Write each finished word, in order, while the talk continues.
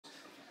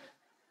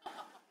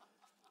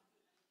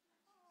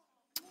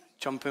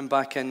Jumping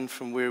back in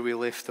from where we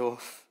left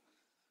off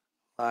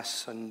last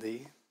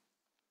Sunday.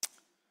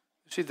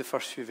 Let's read the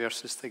first few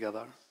verses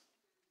together.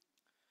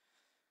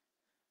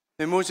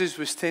 Now Moses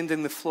was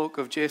tending the flock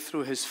of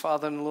Jethro, his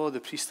father-in-law, the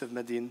priest of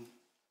Midian.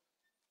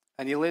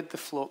 And he led the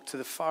flock to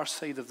the far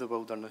side of the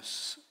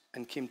wilderness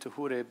and came to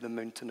Horeb, the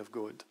mountain of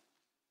God.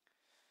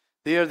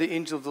 There the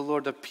angel of the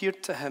Lord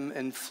appeared to him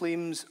in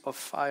flames of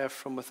fire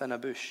from within a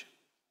bush.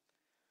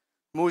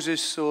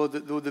 Moses saw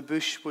that though the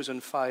bush was on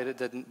fire, it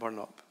didn't burn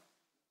up.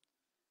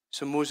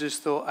 So Moses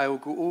thought, I will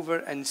go over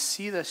and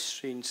see this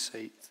strange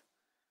sight,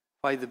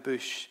 why the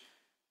bush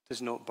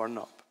does not burn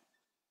up.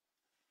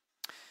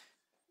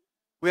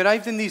 We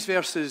arrived in these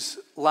verses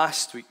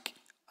last week,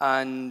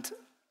 and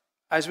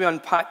as we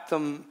unpacked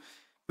them,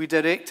 we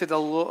directed a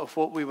lot of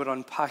what we were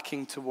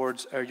unpacking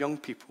towards our young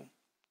people.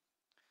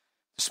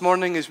 This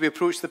morning, as we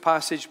approach the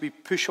passage, we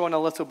push on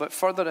a little bit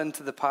further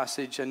into the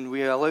passage, and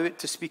we allow it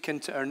to speak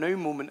into our now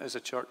moment as a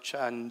church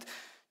and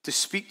to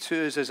speak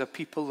to us as a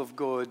people of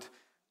God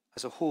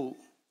as a whole.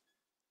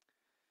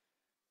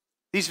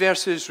 These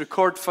verses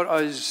record for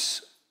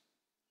us,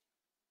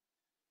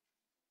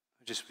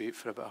 I'll just wait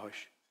for a bit of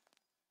hush.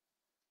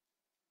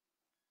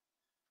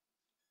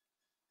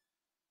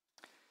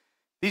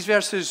 These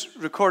verses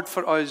record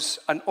for us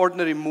an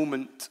ordinary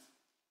moment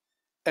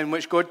in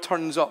which God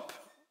turns up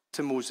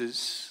to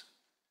Moses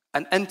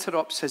and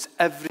interrupts his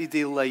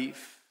everyday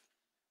life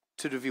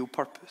to reveal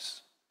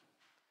purpose.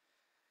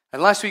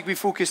 And last week we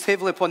focused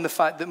heavily upon the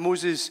fact that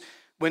Moses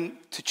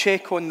went to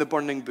check on the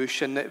burning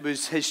bush, and it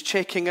was his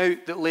checking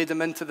out that led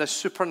him into this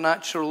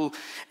supernatural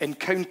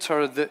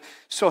encounter that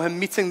saw him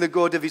meeting the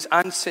God of his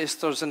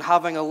ancestors and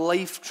having a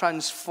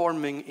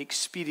life-transforming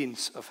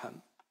experience of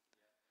him.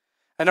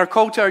 And our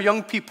call to our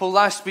young people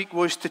last week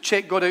was to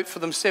check God out for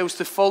themselves,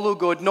 to follow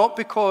God, not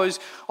because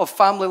of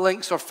family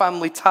links or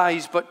family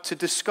ties, but to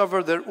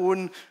discover their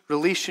own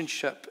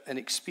relationship and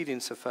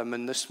experience of him.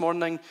 And this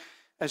morning,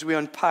 as we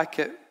unpack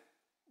it,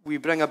 we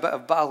bring a bit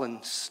of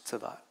balance to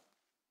that.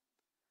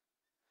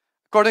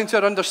 According to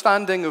our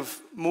understanding of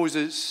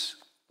Moses,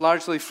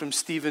 largely from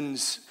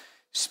Stephen's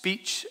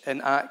speech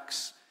in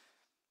Acts,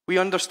 we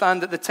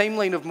understand that the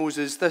timeline of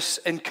Moses, this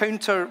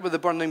encounter with the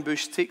burning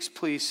bush, takes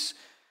place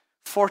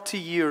 40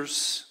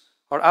 years,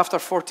 or after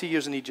 40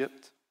 years in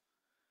Egypt,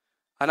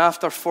 and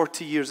after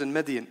 40 years in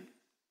Midian.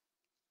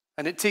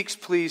 And it takes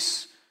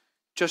place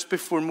just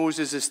before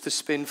Moses is to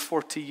spend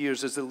 40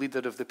 years as the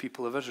leader of the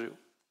people of Israel.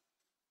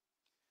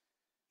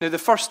 Now, the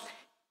first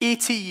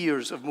 80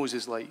 years of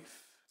Moses' life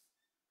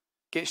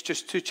gets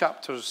just 2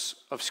 chapters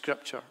of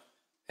scripture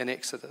in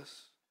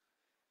Exodus.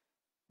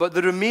 But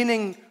the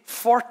remaining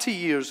 40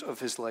 years of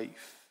his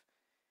life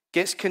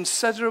gets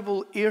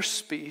considerable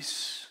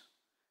airspace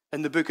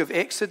in the book of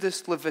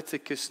Exodus,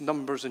 Leviticus,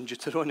 Numbers, and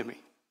Deuteronomy.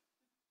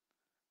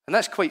 And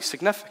that's quite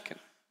significant.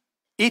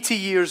 80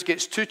 years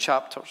gets 2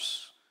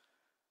 chapters.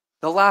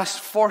 The last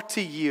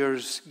 40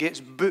 years gets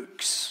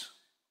books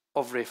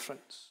of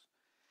reference.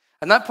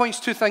 And that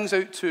points 2 things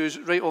out to us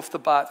right off the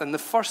bat. And the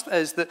first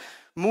is that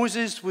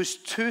Moses was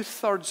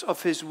 2/3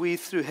 of his way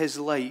through his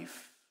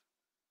life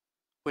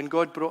when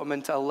God brought him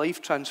into a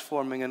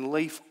life-transforming and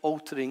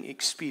life-altering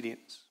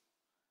experience.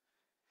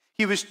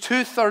 He was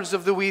 2/3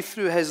 of the way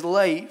through his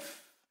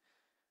life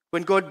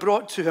when God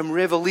brought to him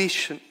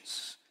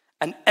revelations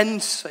and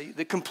insight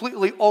that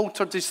completely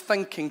altered his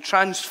thinking,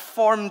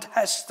 transformed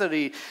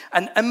history,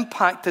 and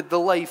impacted the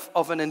life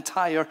of an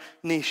entire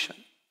nation.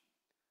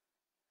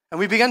 And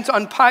we began to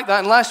unpack that.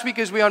 And last week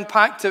as we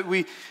unpacked it,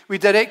 we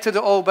directed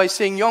it all by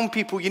saying, young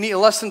people, you need to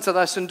listen to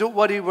this. And don't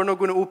worry, we're not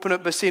going to open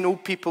it by saying,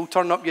 old people,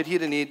 turn up your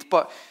hearing aid.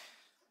 But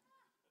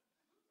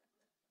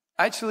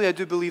actually, I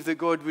do believe that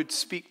God would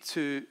speak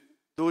to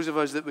those of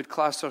us that would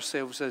class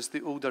ourselves as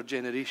the older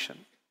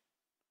generation.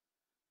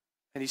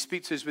 And he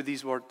speaks to us with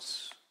these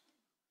words: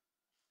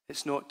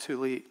 it's not too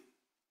late.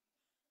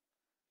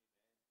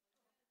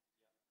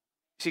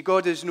 See,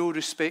 God is no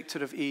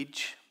respecter of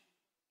age.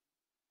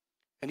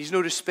 And he's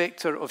no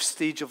respecter of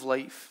stage of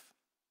life.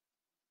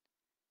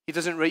 He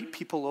doesn't write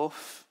people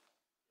off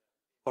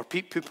or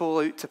put people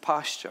out to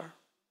pasture.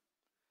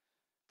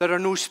 There are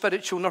no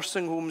spiritual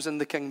nursing homes in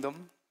the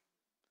kingdom.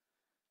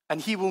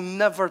 And he will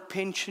never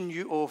pension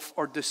you off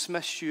or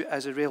dismiss you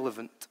as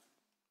irrelevant.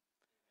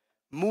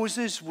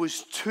 Moses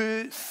was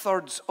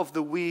 2/3 of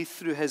the way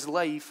through his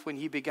life when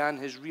he began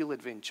his real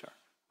adventure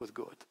with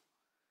God.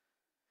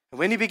 And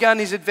when he began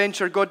his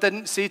adventure, God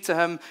didn't say to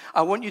him,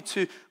 I want you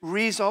to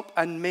raise up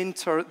and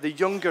mentor the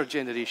younger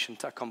generation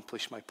to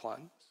accomplish my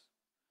plans.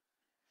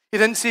 He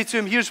didn't say to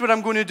him, here's what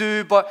I'm going to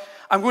do, but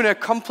I'm going to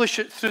accomplish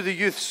it through the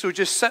youth, so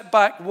just sit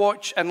back,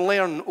 watch, and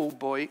learn, old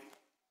boy.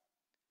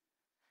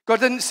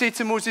 God didn't say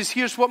to Moses,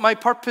 here's what my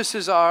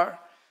purposes are,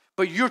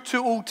 but you're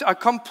too old to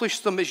accomplish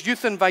them. It's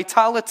youth and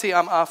vitality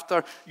I'm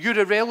after. You're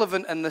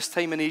irrelevant in this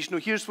time and age. No,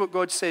 here's what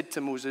God said to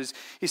Moses.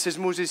 He says,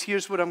 Moses,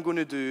 here's what I'm going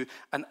to do,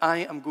 and I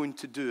am going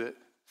to do it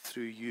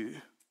through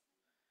you.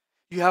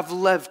 You have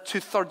lived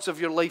 2/3 of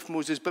your life,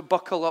 Moses, but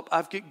buckle up.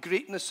 I've got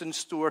greatness in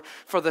store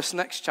for this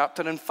next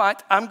chapter. In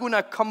fact, I'm going to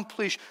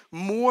accomplish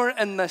more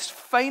in this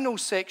final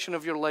section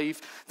of your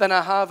life than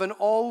I have in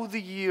all the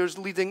years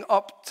leading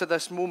up to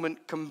this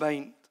moment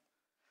combined.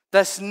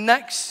 This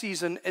next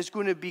season is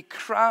going to be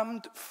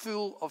crammed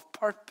full of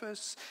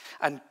purpose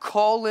and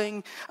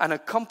calling and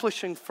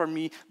accomplishing for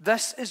me.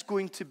 This is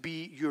going to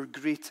be your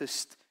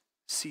greatest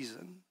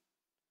season.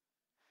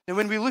 And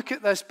when we look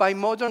at this by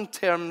modern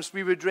terms,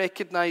 we would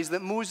recognize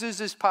that Moses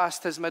is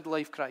past his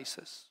midlife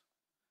crisis.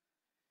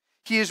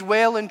 He is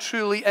well and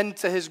truly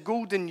into his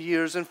golden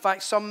years. In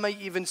fact, some might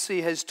even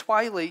say his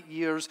twilight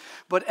years.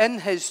 But in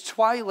his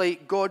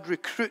twilight, God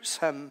recruits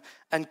him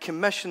and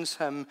commissions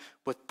him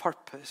with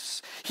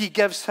purpose. He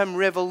gives him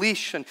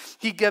revelation.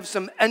 He gives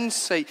him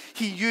insight.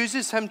 He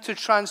uses him to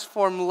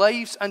transform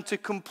lives and to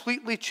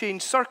completely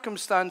change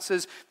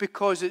circumstances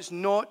because it's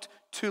not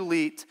too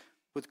late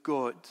with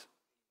God.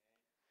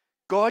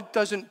 God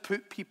doesn't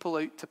put people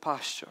out to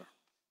pasture,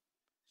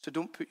 so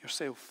don't put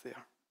yourself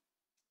there.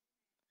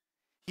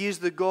 He is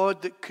the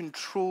God that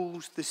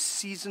controls the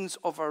seasons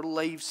of our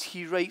lives.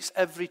 He writes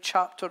every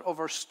chapter of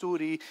our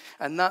story,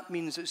 and that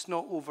means it's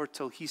not over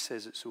till he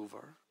says it's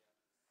over.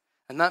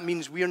 And that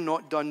means we're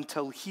not done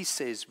till he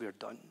says we're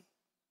done.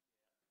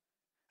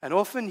 And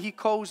often he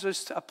calls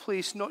us to a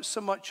place not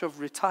so much of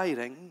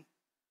retiring,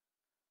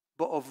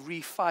 but of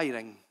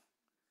refiring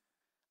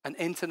and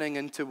entering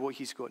into what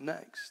he's got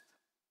next.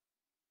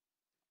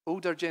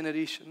 Older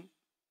generation,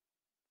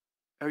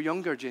 our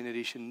younger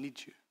generation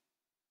needs you.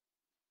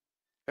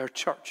 Our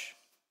church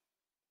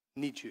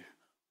needs you.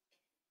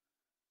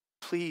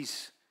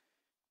 Please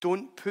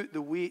don't put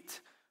the weight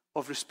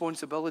of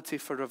responsibility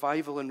for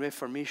revival and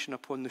reformation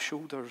upon the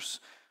shoulders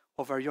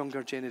of our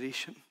younger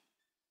generation.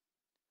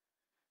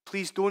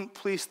 Please don't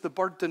place the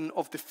burden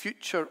of the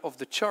future of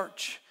the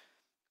church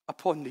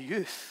upon the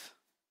youth,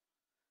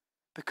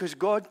 because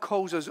God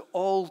calls us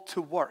all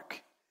to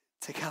work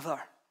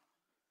together.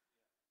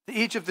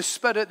 The age of the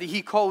Spirit that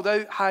he called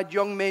out had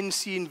young men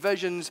seeing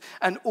visions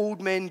and old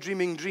men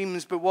dreaming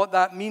dreams. But what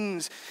that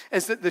means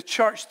is that the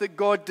church that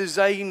God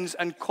designs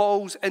and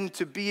calls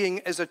into being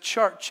is a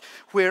church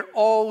where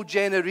all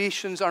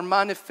generations are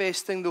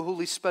manifesting the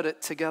Holy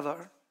Spirit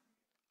together.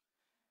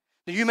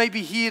 Now, you might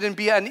be here and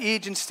be at an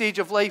age and stage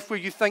of life where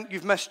you think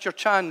you've missed your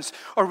chance,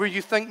 or where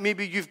you think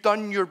maybe you've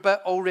done your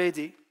bit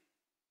already.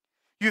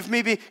 You've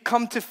maybe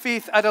come to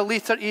faith at a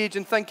later age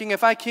and thinking,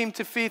 if I came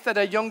to faith at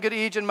a younger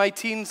age in my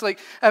teens like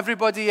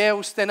everybody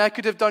else, then I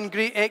could have done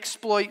great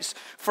exploits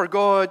for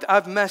God.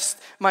 I've missed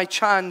my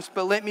chance.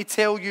 But let me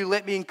tell you,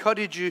 let me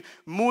encourage you,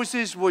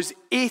 Moses was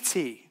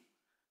 80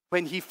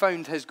 when he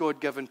found his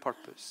God-given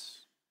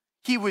purpose.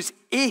 He was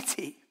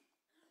 80.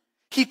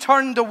 He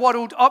turned the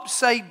world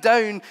upside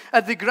down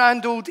at the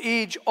grand old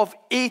age of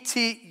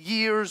 80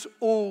 years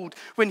old.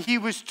 When he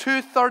was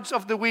 2/3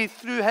 of the way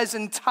through his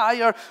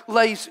entire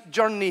life's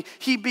journey,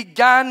 he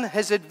began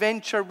his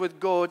adventure with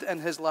God in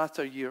his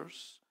latter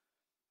years.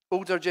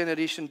 Older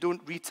generation,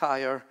 don't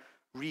retire,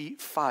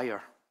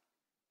 refire.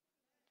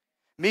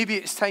 Maybe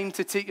it's time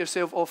to take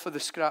yourself off of the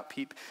scrap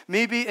heap.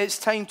 Maybe it's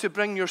time to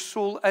bring your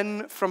soul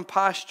in from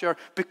pasture,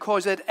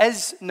 because it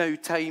is now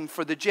time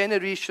for the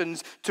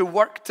generations to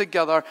work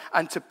together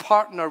and to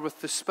partner with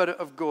the Spirit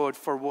of God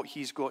for what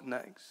he's got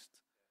next.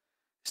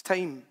 It's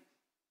time.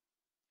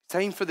 It's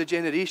time for the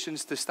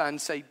generations to stand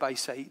side by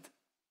side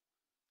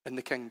in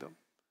the kingdom.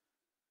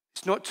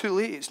 It's not too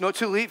late. It's not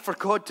too late for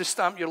God to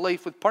stamp your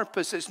life with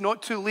purpose. It's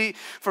not too late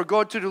for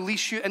God to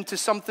release you into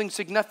something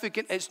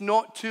significant. It's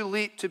not too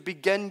late to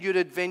begin your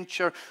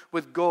adventure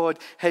with God.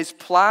 His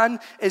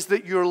plan is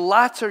that your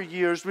latter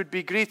years would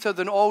be greater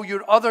than all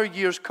your other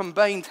years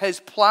combined. His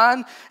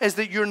plan is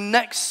that your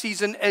next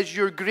season is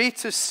your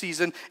greatest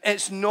season.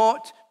 It's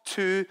not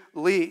too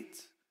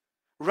late.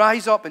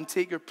 Rise up and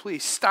take your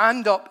place.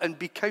 Stand up and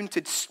be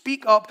counted.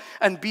 Speak up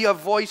and be a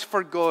voice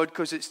for God,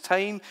 because it's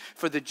time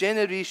for the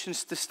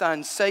generations to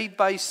stand side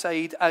by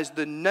side as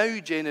the now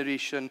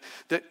generation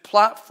that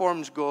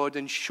platforms God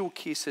and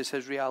showcases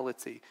his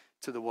reality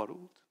to the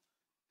world.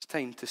 It's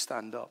time to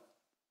stand up.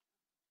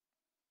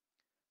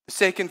 The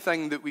second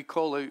thing that we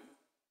call out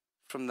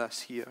from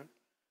this here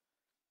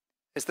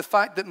is the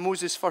fact that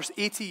Moses' first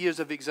 80 years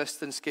of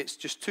existence gets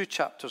just 2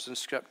 chapters in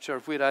Scripture,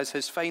 whereas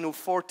his final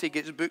 40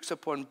 gets books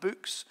upon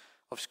books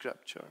of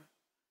Scripture.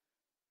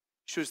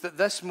 Shows that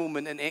this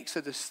moment in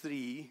Exodus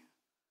 3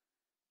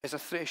 is a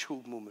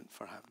threshold moment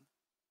for him.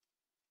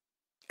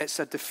 It's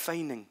a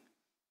defining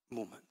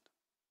moment.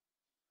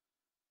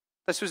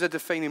 This was a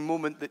defining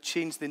moment that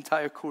changed the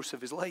entire course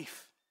of his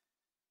life.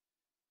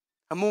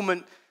 A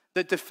moment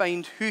that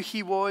defined who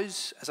he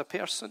was as a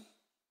person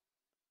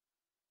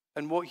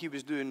and what he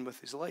was doing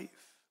with his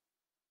life.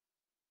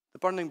 The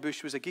burning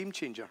bush was a game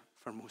changer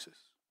for Moses.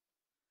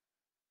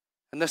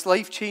 And this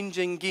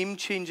life-changing,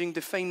 game-changing,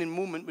 defining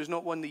moment was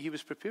not one that he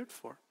was prepared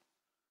for.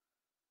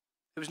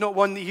 It was not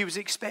one that he was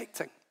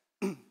expecting.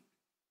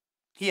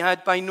 He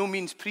had by no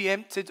means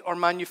preempted or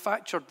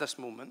manufactured this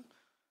moment.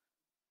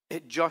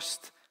 It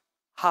just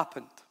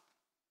happened.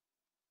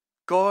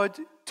 God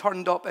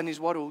turned up in his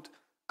world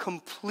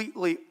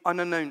completely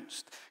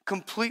unannounced,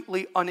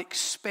 completely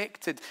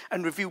unexpected,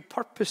 and revealed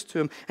purpose to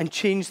him and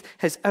changed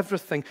his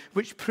everything,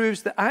 which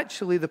proves that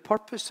actually the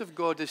purpose of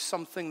God is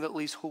something that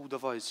lays hold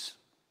of us.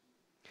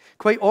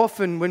 Quite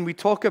often when we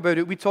talk about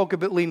it, we talk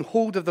about laying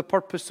hold of the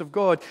purpose of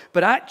God,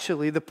 but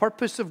actually the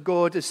purpose of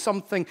God is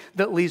something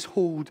that lays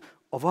hold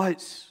of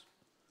us.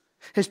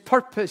 His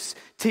purpose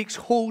takes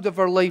hold of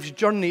our life's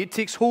journey. It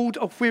takes hold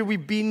of where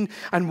we've been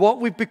and what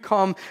we've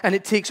become, and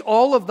it takes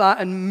all of that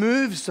and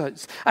moves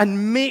us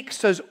and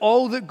makes us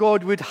all that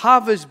God would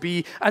have us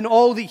be and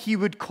all that he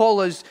would call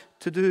us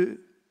to do.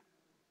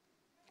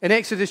 In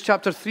Exodus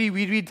chapter 3,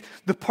 we read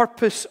the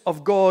purpose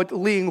of God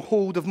laying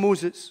hold of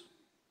Moses.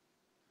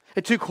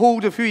 It took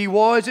hold of who he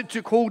was. It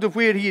took hold of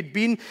where he had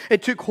been.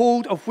 It took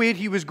hold of where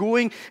he was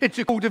going. It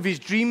took hold of his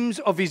dreams,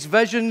 of his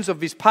visions,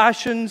 of his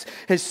passions,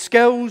 his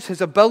skills,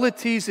 his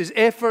abilities, his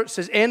efforts,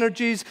 his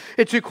energies.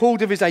 It took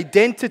hold of his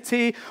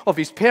identity, of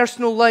his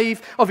personal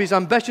life, of his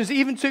ambitions. It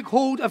even took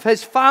hold of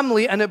his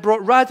family, and it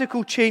brought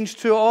radical change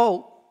to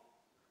all.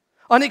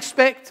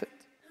 Unexpected,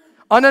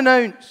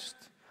 unannounced,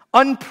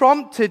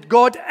 unprompted,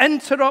 God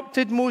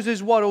interrupted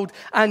Moses' world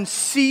and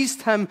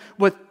seized him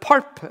with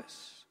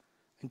purpose.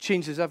 And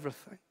changes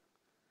everything.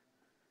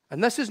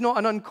 And this is not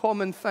an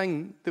uncommon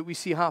thing that we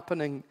see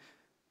happening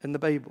in the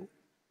Bible.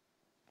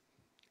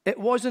 It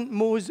wasn't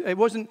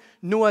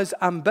Noah's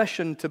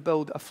ambition to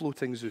build a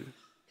floating zoo.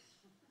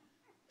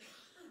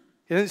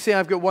 He didn't say,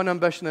 I've got one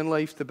ambition in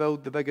life to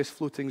build the biggest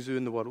floating zoo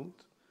in the world.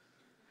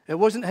 It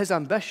wasn't his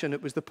ambition,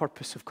 it was the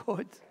purpose of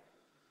God.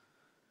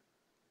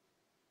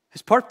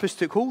 His purpose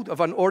took hold of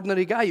an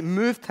ordinary guy,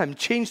 moved him,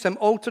 changed him,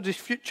 altered his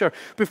future.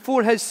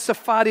 Before his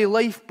safari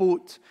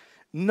lifeboat,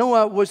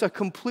 Noah was a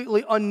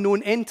completely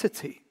unknown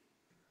entity.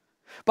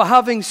 But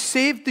having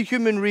saved the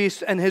human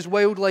race in his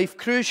wildlife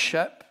cruise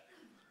ship,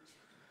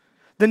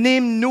 the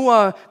name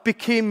Noah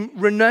became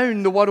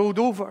renowned the world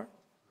over.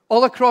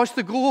 All across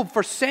the globe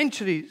for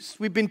centuries,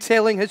 we've been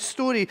telling his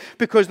story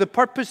because the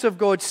purpose of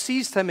God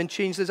seized him and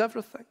changed his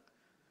everything.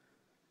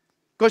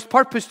 God's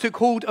purpose took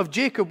hold of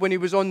Jacob when he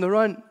was on the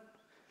run.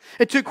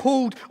 It took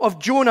hold of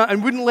Jonah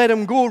and wouldn't let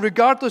him go,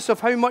 regardless of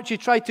how much he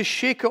tried to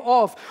shake it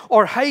off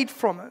or hide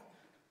from it.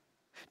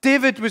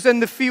 David was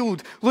in the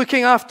field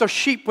looking after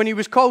sheep when he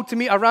was called to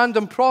meet a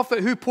random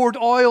prophet who poured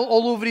oil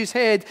all over his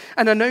head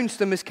and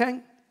announced him as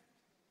king.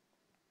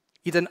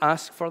 He didn't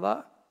ask for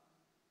that.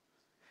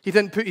 He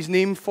didn't put his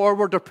name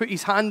forward or put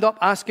his hand up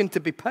asking to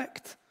be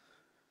picked.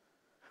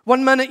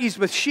 One minute he's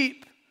with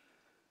sheep,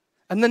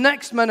 and the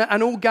next minute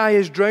an old guy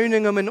is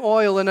drowning him in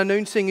oil and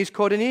announcing his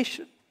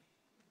coronation.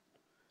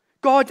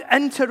 God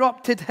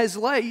interrupted his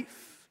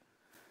life,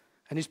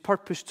 and his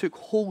purpose took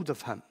hold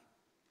of him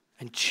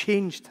and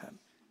changed him.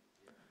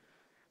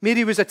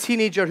 Mary was a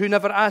teenager who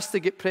never asked to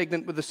get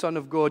pregnant with the Son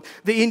of God.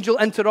 The angel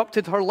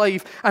interrupted her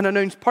life and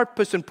announced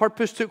purpose, and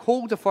purpose took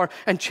hold of her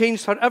and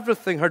changed her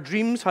everything, her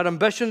dreams, her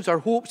ambitions, her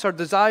hopes, her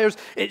desires.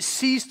 It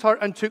seized her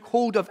and took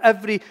hold of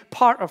every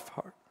part of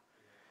her.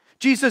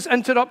 Jesus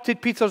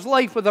interrupted Peter's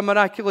life with a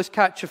miraculous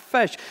catch of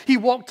fish. He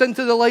walked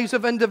into the lives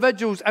of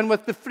individuals, and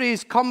with the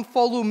phrase, "Come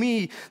follow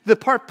me," the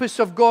purpose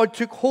of God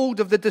took hold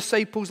of the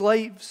disciples'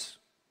 lives.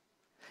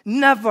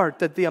 Never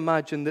did they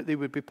imagine that they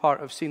would be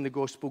part of seeing the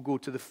gospel go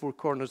to the four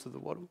corners of the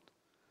world.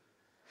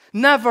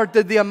 Never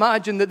did they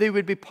imagine that they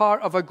would be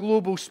part of a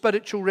global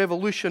spiritual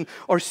revolution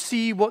or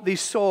see what they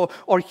saw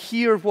or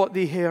hear what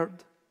they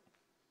heard.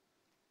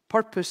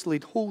 Purpose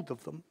laid hold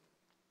of them.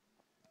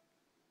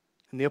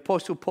 And the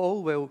Apostle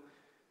Paul, well,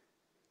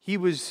 he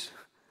was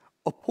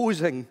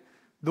opposing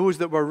those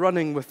that were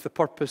running with the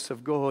purpose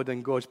of God,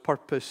 and God's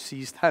purpose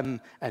seized him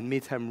and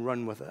made him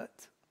run with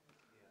it.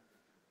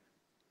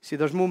 See,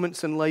 there's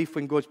moments in life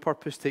when God's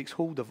purpose takes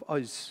hold of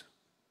us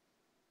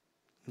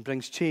and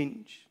brings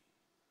change.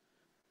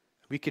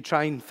 We could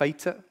try and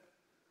fight it,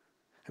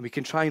 and we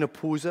can try and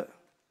oppose it.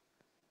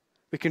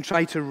 We can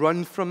try to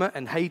run from it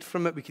and hide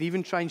from it. We can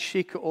even try and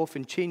shake it off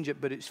and change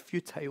it, but it's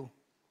futile.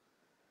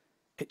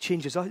 It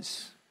changes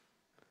us.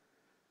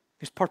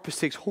 His purpose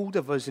takes hold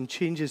of us and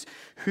changes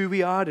who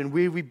we are and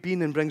where we've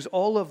been and brings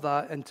all of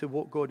that into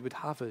what God would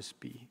have us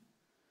be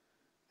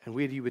and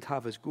where he would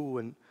have us go.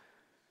 And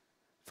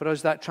for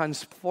us, that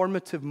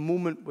transformative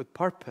moment with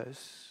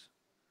purpose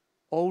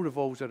all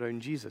revolves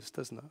around Jesus,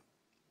 doesn't it?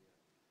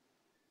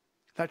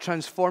 That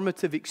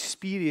transformative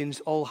experience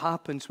all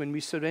happens when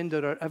we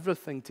surrender our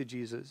everything to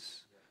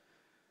Jesus.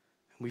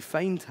 And we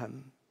find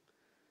him.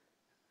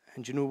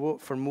 And you know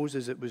what? For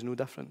Moses, it was no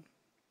different.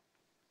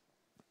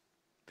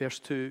 Verse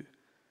 2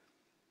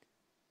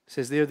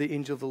 says, "There the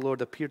angel of the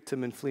Lord appeared to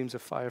him in flames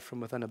of fire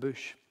from within a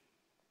bush."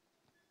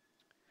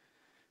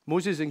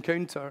 Moses'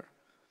 encounter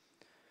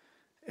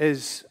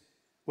is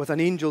with an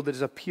angel that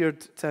has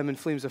appeared to him in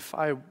flames of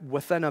fire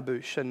within a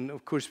bush. And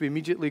of course, we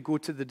immediately go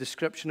to the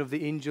description of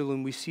the angel,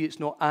 and we see it's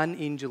not an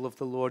angel of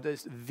the Lord,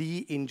 it's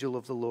the angel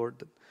of the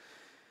Lord.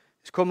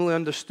 It's commonly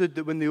understood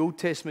that when the Old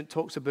Testament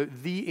talks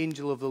about the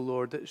angel of the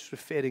Lord, it's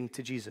referring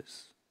to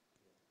Jesus.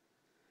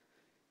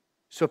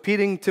 So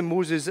appearing to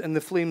Moses in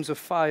the flames of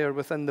fire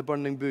within the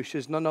burning bush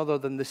is none other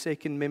than the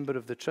second member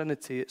of the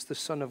Trinity. It's the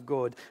Son of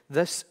God.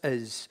 This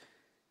is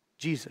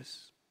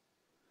Jesus.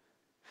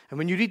 And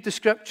when you read the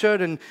scripture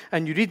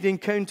and you read the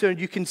encounter,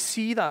 you can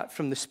see that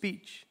from the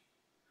speech.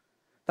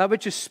 That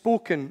which is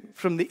spoken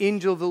from the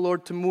angel of the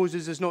Lord to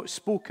Moses is not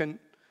spoken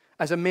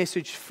as a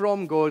message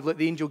from God like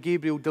the angel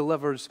Gabriel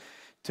delivers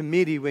to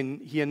Mary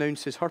when he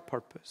announces her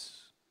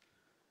purpose.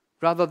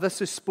 Rather,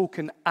 this is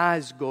spoken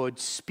as God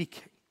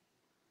speaking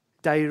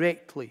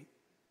directly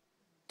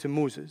to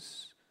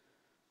Moses.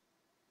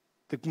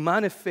 The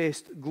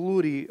manifest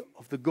glory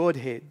of the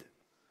Godhead,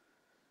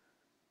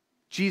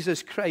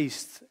 Jesus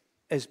Christ,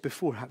 is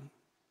before him.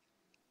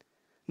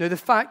 Now, the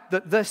fact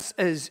that this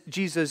is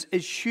Jesus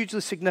is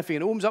hugely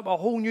significant. It opens up a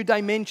whole new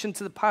dimension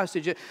to the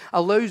passage. It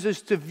allows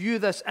us to view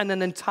this in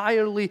an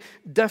entirely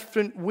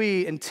different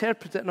way,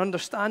 interpret it and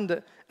understand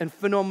it in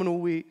phenomenal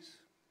ways.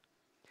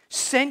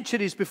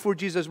 Centuries before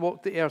Jesus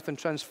walked the earth and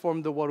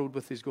transformed the world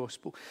with his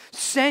gospel.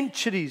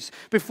 Centuries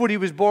before he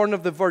was born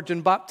of the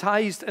Virgin,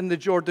 baptized in the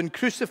Jordan,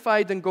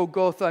 crucified in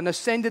Golgotha, and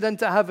ascended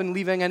into heaven,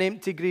 leaving an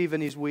empty grave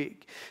in his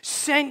wake.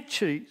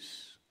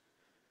 Centuries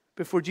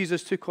before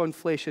Jesus took on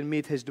flesh and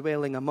made his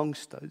dwelling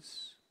amongst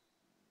us,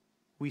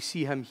 we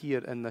see him here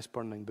in this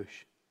burning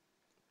bush.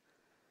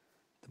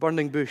 The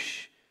burning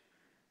bush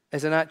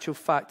is in actual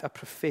fact a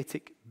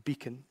prophetic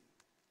beacon.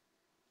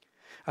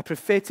 A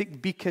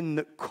prophetic beacon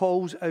that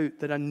calls out,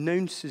 that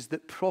announces,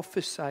 that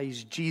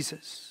prophesies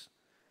Jesus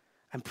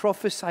and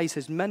prophesies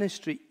his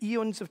ministry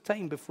eons of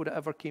time before it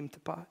ever came to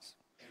pass.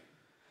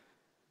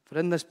 For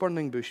in this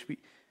burning bush,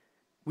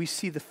 we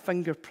see the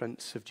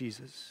fingerprints of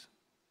Jesus.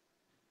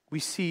 We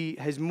see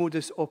his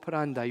modus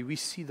operandi. We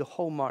see the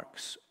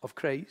hallmarks of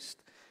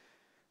Christ.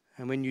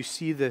 And when you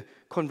see the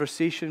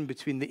conversation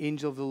between the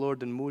angel of the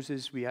Lord and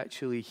Moses, we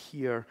actually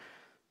hear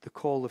the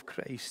call of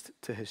Christ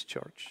to his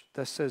church.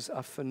 This is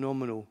a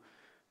phenomenal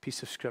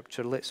piece of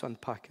scripture. Let's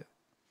unpack it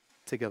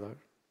together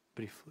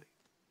briefly.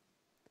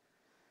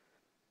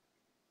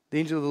 The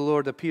angel of the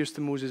Lord appears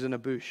to Moses in a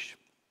bush.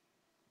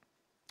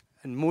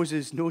 And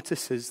Moses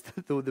notices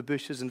that though the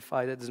bush is on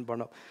fire, it doesn't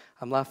burn up.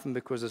 I'm laughing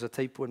because there's a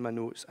typo in my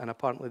notes, and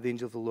apparently the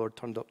angel of the Lord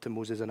turned up to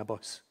Moses in a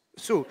bus.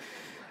 So,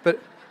 but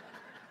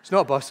it's not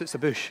a bus, it's a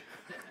bush.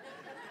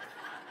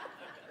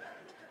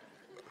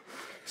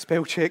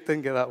 Spell check,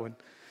 didn't get that one.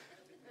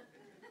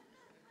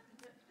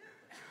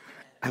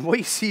 And what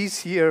he sees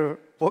here,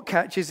 what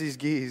catches his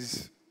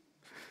gaze,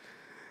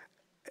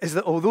 is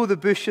that although the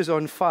bush is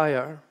on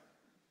fire,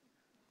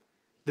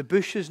 the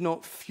bush is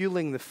not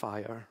fueling the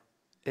fire.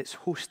 It's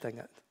hosting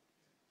it.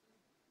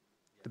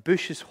 The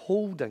bush is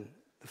holding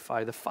the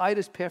fire. The fire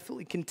is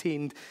perfectly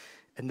contained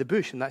in the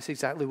bush, and that's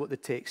exactly what the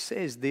text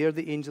says. There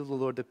the angel of the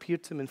Lord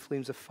appeared to him in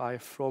flames of fire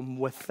from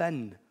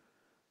within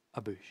a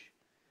bush.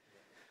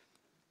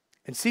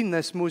 And seeing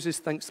this, Moses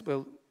thinks,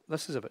 well,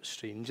 this is a bit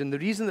strange. And the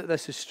reason that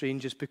this is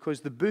strange is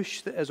because the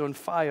bush that is on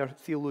fire,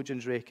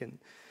 theologians reckon,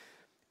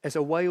 is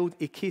a wild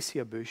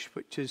acacia bush,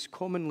 which is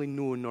commonly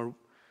known or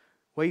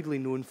widely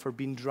known for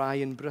being dry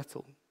and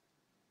brittle.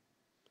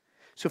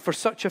 So for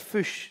such a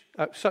fush,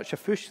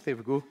 there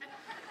we go.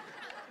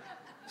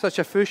 Such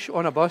a fush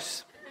on a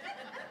bus.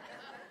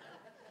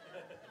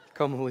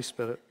 Come, Holy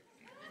Spirit.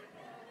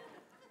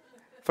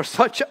 For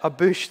such a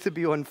bush to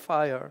be on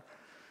fire,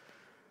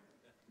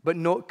 but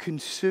not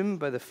consumed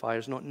by the fire,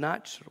 is not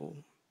natural.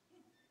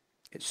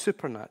 It's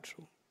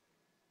supernatural.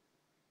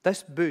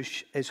 This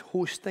bush is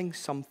hosting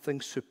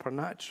something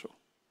supernatural.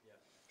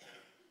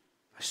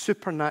 A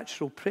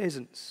supernatural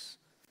presence.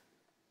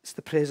 It's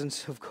the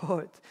presence of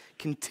God.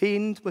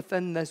 Contained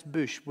within this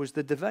bush was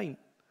the divine.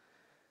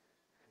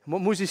 And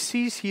what Moses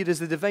sees here is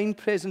the divine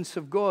presence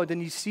of God,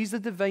 and he sees the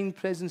divine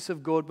presence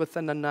of God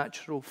within a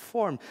natural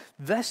form.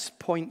 This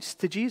points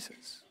to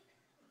Jesus.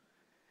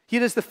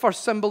 Here is the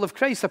first symbol of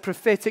Christ, a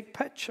prophetic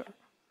picture.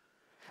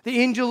 The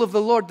angel of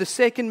the Lord, the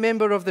second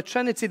member of the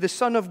Trinity, the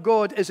Son of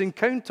God, is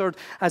encountered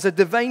as a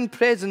divine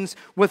presence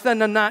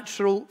within a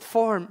natural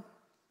form.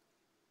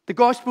 The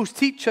Gospels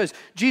teach us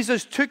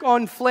Jesus took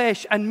on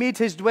flesh and made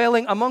his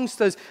dwelling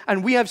amongst us,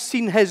 and we have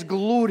seen his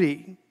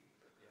glory.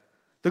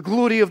 The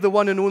glory of the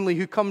one and only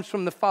who comes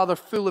from the Father,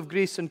 full of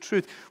grace and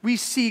truth. We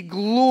see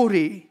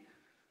glory,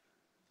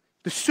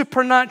 the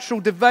supernatural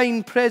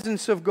divine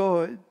presence of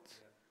God,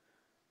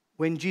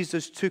 when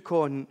Jesus took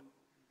on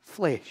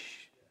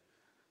flesh,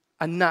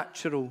 a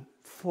natural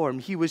form.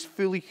 He was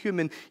fully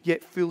human,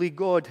 yet fully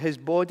God. His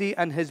body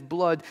and his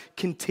blood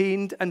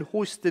contained and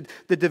hosted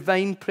the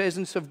divine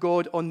presence of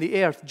God on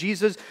the earth.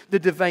 Jesus, the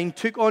divine,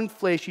 took on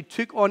flesh. He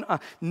took on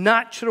a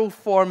natural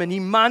form, and he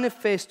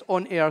manifested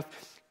on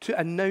earth to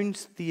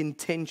announce the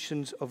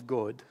intentions of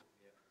God.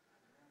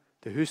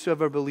 That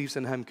whosoever believes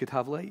in him could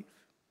have life.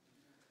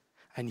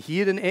 And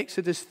here in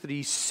Exodus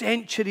 3,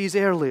 centuries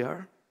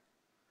earlier,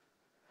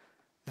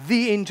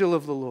 the angel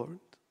of the Lord,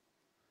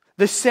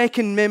 the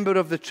second member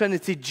of the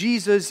Trinity,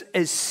 Jesus,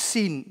 is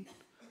seen.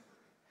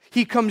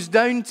 He comes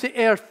down to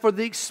earth for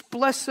the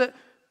explicit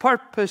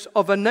purpose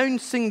of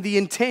announcing the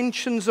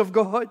intentions of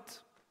God.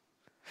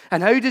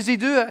 And how does he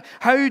do it?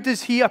 How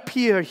does he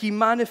appear? He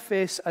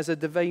manifests as a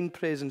divine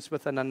presence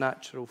within a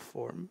natural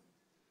form.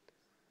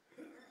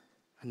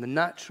 And the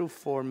natural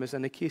form is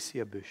an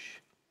acacia bush.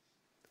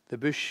 The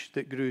bush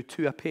that grew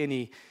to a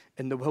penny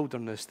in the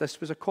wilderness.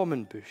 This was a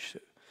common bush.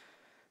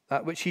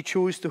 That which he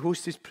chose to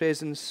host his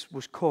presence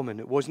was common.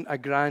 It wasn't a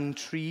grand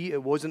tree.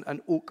 It wasn't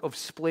an oak of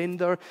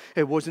splendor.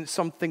 It wasn't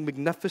something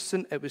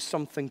magnificent. It was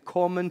something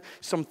common,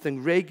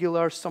 something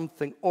regular,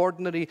 something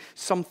ordinary,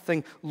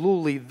 something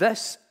lowly.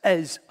 This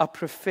is a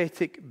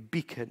prophetic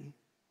beacon.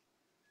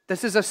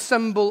 This is a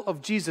symbol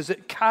of Jesus.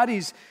 It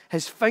carries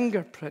his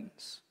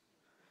fingerprints.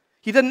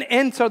 He didn't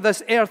enter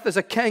this earth as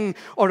a king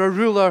or a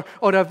ruler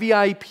or a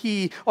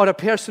VIP or a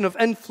person of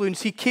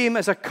influence. He came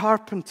as a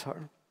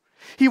carpenter.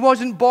 He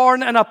wasn't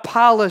born in a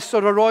palace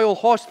or a royal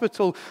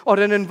hospital or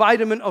an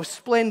environment of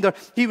splendor.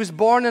 He was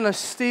born in a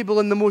stable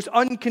in the most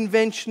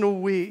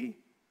unconventional way.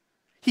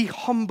 He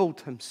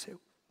humbled himself.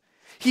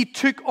 He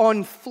took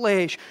on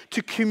flesh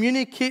to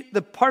communicate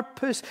the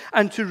purpose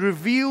and to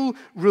reveal,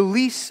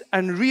 release,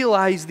 and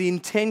realize the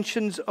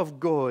intentions of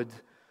God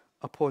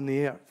upon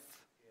the earth.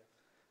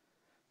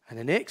 And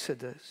in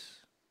Exodus,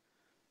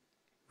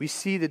 we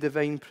see the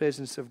divine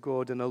presence of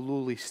God in a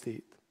lowly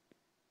state,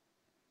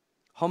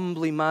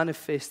 humbly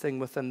manifesting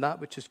within that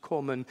which is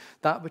common,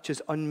 that which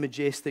is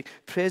unmajestic,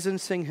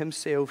 presencing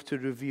himself to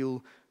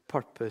reveal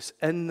purpose.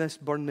 In this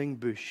burning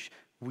bush,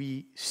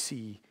 we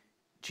see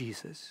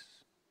Jesus.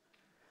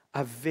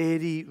 A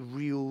very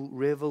real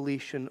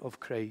revelation of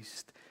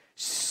Christ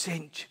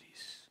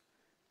centuries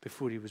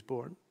before he was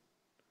born.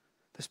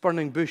 This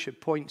burning bush,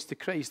 it points to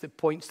Christ, it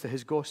points to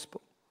his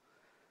gospel.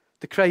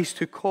 The Christ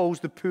who calls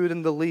the poor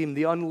and the lame,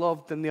 the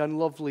unloved and the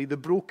unlovely, the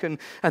broken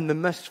and the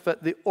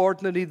misfit, the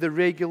ordinary, the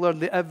regular,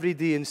 the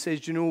everyday, and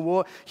says, you know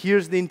what?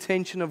 Here's the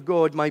intention of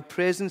God. My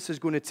presence is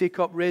going to take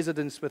up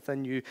residence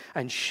within you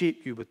and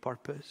shape you with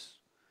purpose.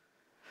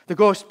 The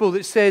gospel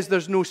that says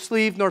there's no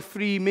slave nor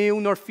free, male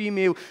nor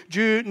female,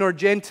 Jew nor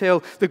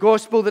Gentile. The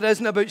gospel that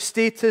isn't about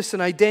status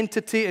and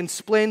identity and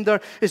splendor.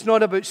 It's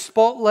not about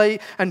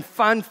spotlight and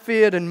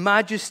fanfare and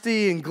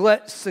majesty and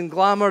glitz and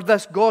glamour.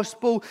 This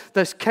gospel,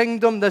 this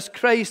kingdom, this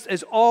Christ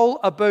is all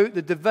about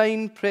the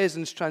divine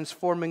presence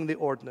transforming the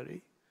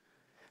ordinary,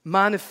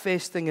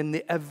 manifesting in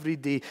the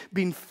everyday,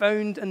 being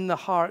found in the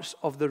hearts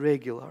of the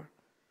regular,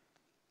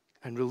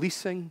 and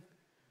releasing,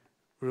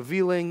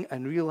 revealing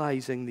and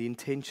realizing the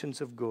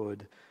intentions of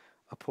God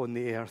upon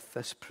the earth.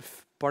 This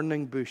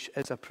burning bush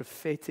is a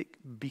prophetic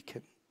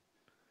beacon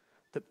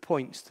that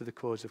points to the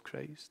cause of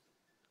Christ.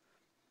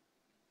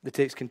 The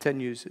text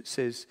continues. It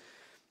says,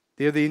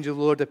 there the angel of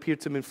the Lord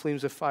appeared to him in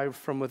flames of fire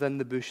from within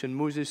the bush, and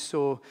Moses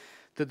saw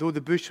that though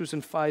the bush was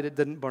on fire, it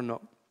didn't burn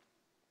up.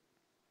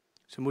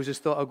 So Moses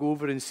thought, I'll go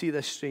over and see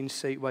this strange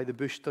sight, why the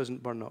bush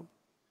doesn't burn up.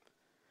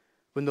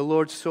 When the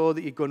Lord saw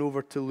that he'd gone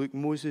over to look,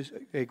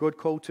 God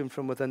called to him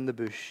from within the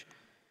bush,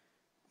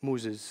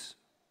 Moses,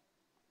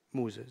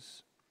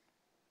 Moses.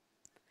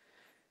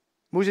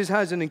 Moses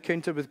has an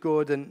encounter with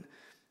God and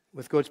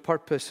with God's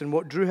purpose, and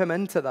what drew him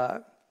into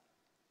that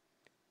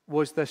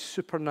was this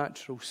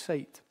supernatural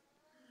sight.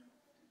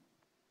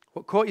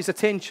 What caught his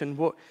attention,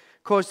 what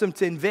caused him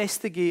to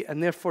investigate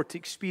and therefore to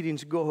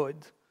experience God,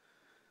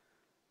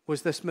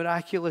 was this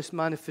miraculous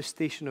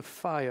manifestation of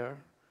fire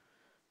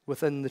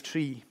within the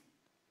tree.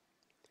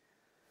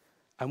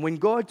 And when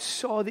God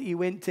saw that he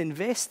went to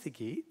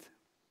investigate,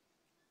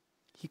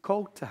 he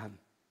called to him,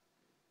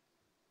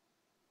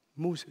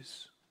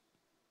 Moses,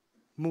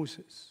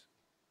 Moses.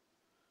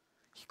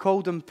 He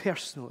called him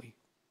personally.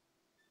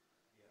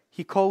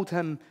 He called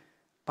him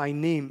by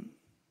name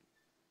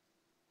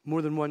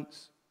more than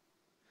once.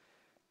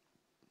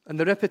 And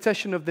the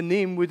repetition of the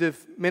name would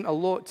have meant a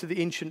lot to the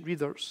ancient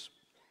readers.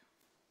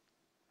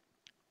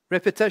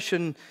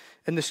 Repetition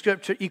in the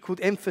scripture equaled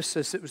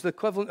emphasis. It was the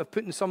equivalent of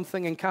putting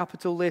something in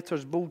capital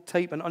letters, bold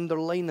type, and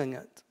underlining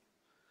it.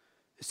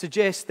 It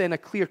suggests then a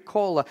clear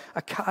call,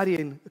 a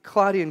clarion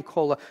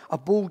call, a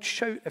bold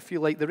shout, if you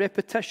like. The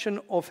repetition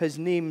of his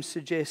name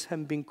suggests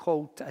him being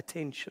called to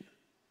attention.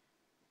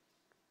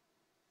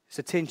 His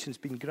attention's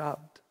been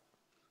grabbed.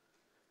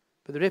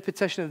 But the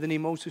repetition of the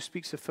name also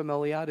speaks of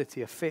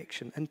familiarity,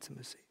 affection,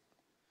 intimacy.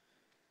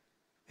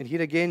 And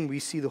here again we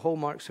see the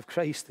hallmarks of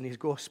Christ and his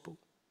gospel.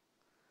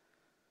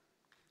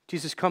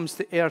 Jesus comes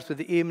to earth with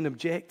the aim and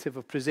objective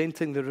of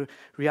presenting the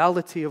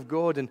reality of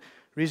God and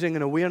raising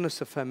an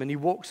awareness of him. And he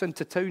walks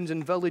into towns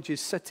and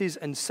villages, cities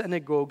and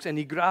synagogues, and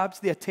he grabs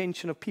the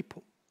attention of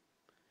people.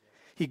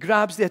 He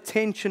grabs the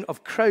attention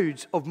of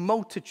crowds, of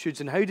multitudes.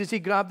 And how does he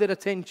grab their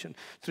attention?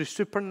 Through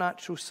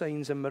supernatural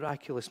signs and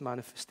miraculous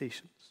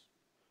manifestations.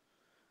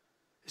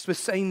 It's with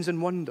signs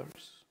and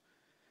wonders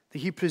that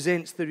he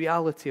presents the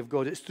reality of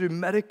God. It's through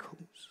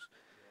miracles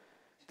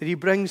that he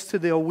brings to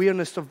the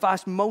awareness of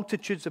vast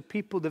multitudes of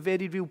people the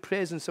very real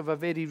presence of a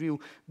very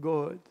real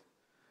God.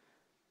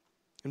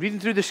 And reading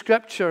through the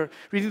scripture,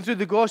 reading through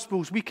the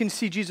gospels, we can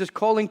see Jesus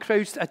calling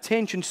crowds to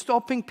attention,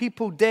 stopping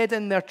people dead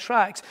in their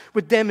tracks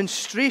with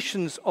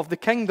demonstrations of the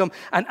kingdom.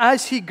 And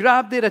as he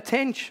grabbed their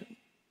attention,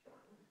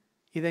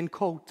 he then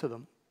called to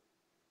them.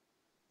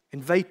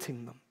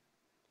 inviting them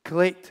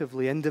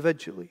collectively,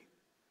 individually,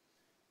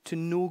 to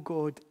know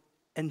God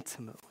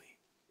intimately,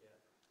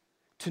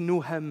 to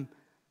know him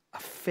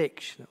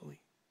affectionately.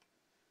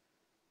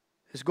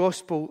 His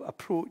gospel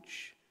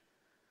approach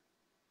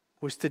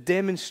was to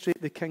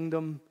demonstrate the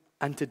kingdom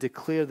and to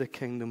declare the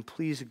kingdom.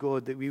 Please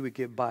God that we would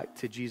get back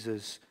to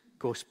Jesus'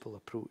 gospel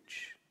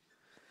approach.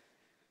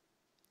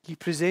 He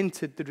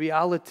presented the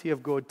reality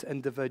of God to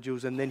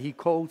individuals, and then he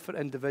called for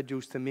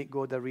individuals to make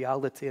God a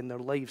reality in their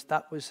lives.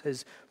 That was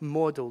his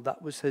model.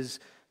 That was his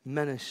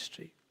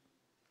ministry.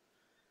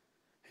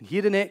 And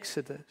here in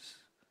Exodus,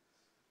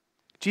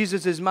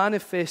 Jesus is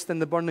manifest in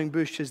the burning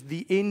bush as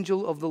the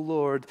angel of the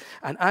Lord,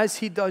 and as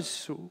he does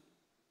so,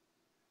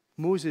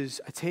 Moses'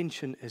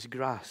 attention is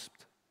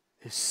grasped,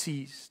 is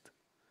seized.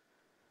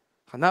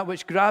 And that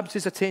which grabs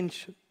his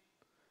attention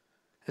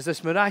is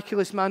this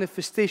miraculous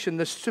manifestation,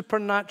 this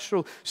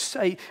supernatural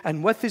sight.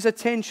 And with his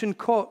attention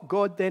caught,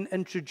 God then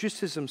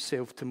introduces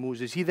himself to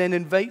Moses. He then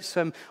invites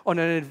him on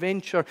an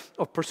adventure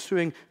of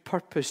pursuing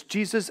purpose.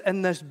 Jesus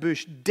in this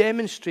bush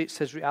demonstrates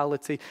his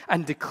reality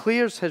and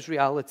declares his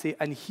reality.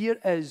 And here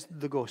is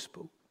the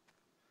gospel.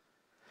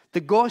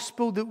 The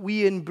gospel that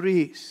we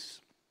embrace.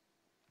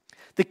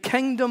 The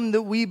kingdom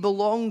that we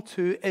belong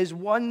to is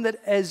one that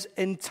is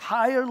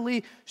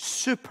entirely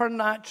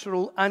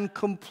supernatural and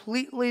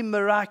completely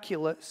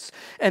miraculous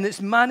in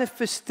its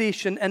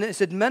manifestation, in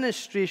its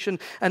administration,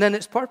 and in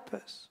its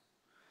purpose.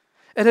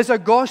 It is a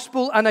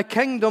gospel and a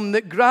kingdom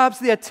that grabs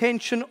the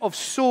attention of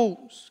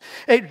souls.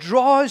 It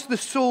draws the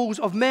souls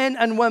of men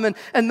and women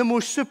in the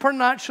most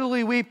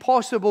supernaturally way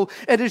possible.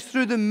 It is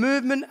through the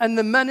movement and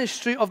the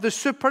ministry of the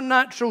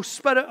supernatural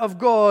Spirit of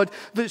God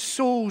that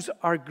souls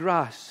are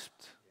grasped.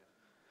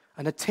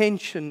 And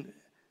attention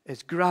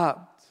is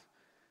grabbed,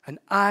 and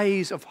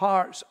eyes of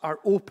hearts are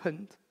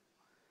opened.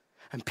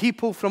 And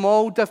people from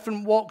all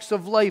different walks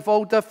of life,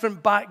 all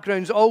different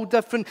backgrounds, all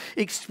different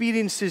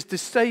experiences,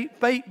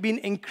 despite being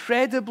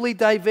incredibly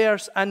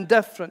diverse and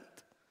different,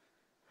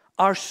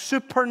 are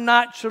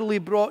supernaturally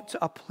brought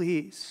to a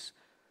place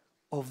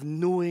of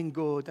knowing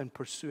God and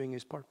pursuing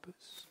his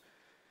purpose.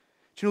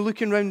 Do you know,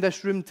 looking around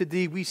this room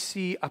today, we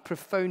see a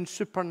profound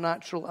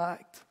supernatural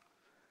act.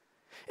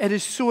 It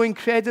is so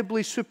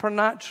incredibly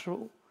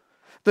supernatural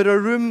that a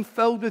room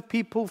filled with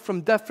people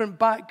from different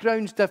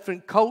backgrounds,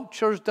 different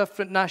cultures,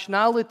 different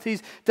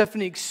nationalities,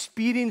 different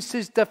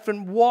experiences,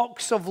 different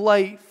walks of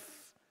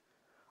life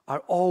are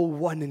all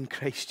one in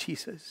Christ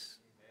Jesus.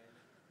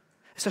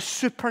 It's a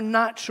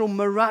supernatural,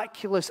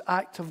 miraculous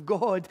act of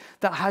God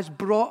that has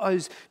brought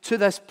us to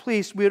this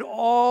place. We're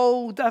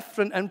all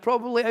different, and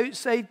probably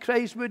outside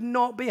Christ would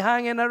not be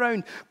hanging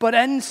around, but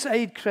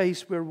inside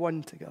Christ we're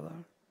one together.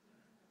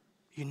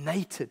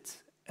 United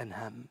in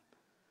him.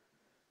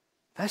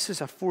 This is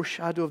a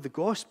foreshadow of the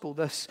gospel.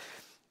 This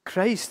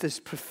Christ is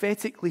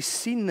prophetically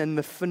seen in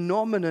the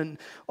phenomenon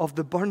of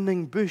the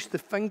burning bush. The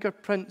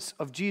fingerprints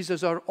of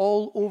Jesus are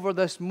all over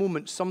this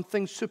moment.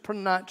 Something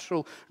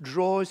supernatural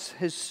draws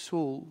his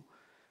soul,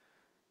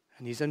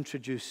 and he's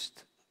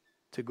introduced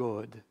to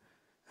God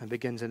and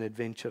begins an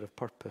adventure of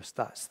purpose.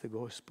 That's the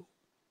gospel.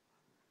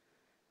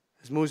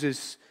 As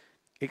Moses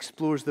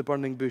explores the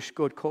burning bush,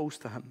 God calls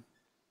to him.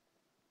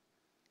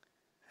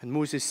 And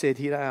Moses said,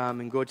 "Here I am."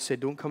 And God said,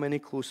 "Don't come any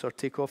closer.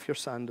 Take off your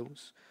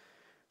sandals,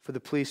 for the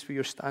place where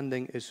you're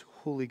standing is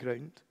holy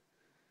ground."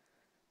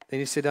 Then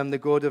he said, "I'm the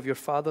God of your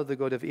father, the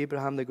God of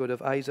Abraham, the God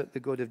of Isaac, the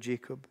God of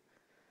Jacob."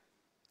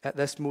 At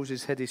this,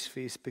 Moses hid his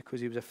face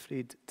because he was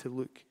afraid to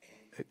look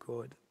at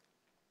God.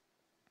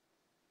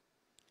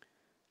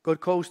 God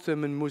calls to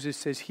him and Moses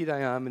says, "Here I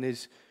am." And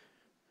his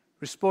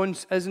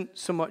response isn't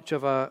so much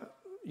of a,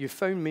 "You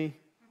found me."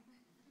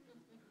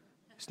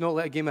 It's not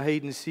like a game of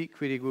hide and seek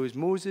where he goes,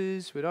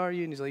 "Moses, where are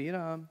you?" And he's like, "Here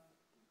I am."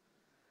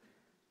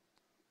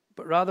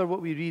 But rather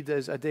what we read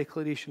is a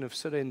declaration of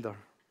surrender.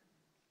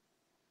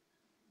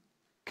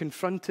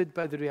 Confronted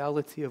by the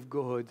reality of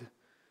God,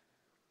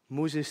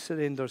 Moses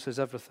surrenders his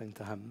everything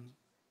to him.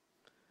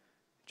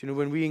 Do you know,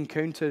 when we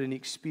encounter and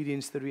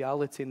experience the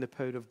reality and the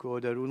power of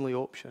God, our only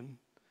option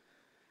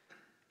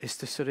is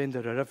to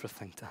surrender our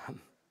everything to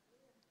him.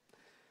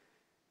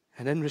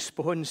 And in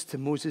response to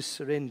Moses'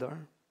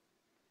 surrender,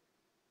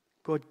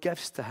 God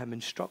gives to him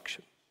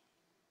instruction.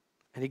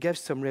 And he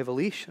gives to him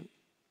revelation.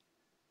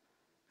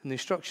 And the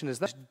instruction is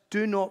this: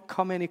 do not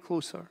come any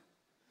closer.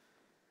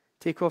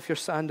 Take off your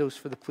sandals,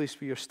 for the place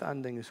where you're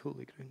standing is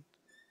holy ground.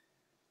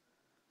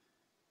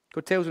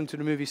 God tells him to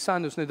remove his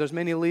sandals. Now, there's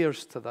many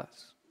layers to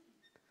this.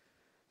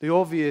 The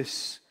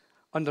obvious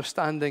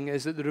understanding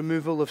is that the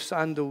removal of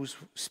sandals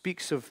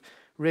speaks of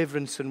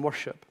reverence and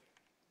worship.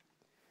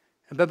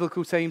 In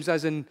biblical times,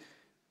 as in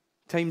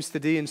times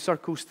today, in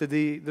circles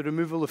today, the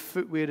removal of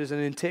footwear is an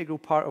integral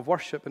part of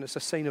worship, and it's a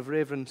sign of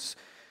reverence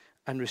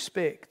and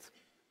respect.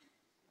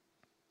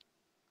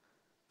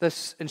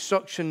 This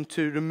instruction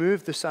to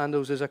remove the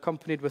sandals is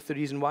accompanied with the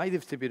reason why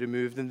they've to be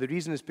removed, and the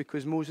reason is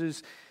because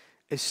Moses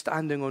is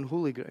standing on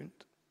holy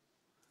ground.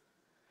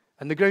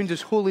 And the ground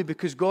is holy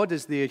because God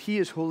is there. He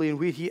is holy, and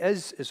where he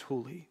is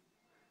holy.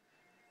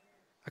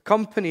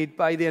 Accompanied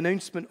by the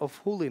announcement of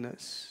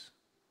holiness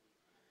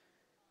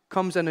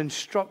comes an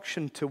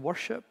instruction to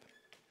worship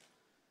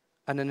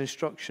and an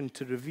instruction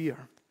to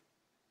revere.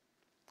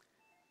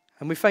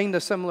 And we find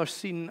a similar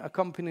scene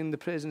accompanying the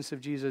presence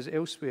of Jesus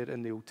elsewhere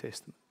in the Old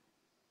Testament.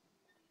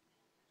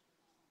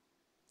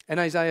 In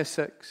Isaiah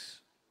 6,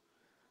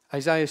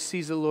 Isaiah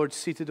sees the Lord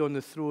seated on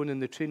the throne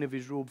and the train of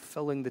his robe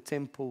filling the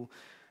temple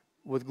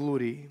with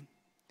glory.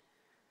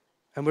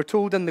 And we're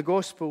told in the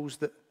Gospels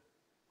that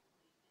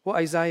what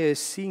Isaiah is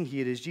seeing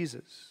here is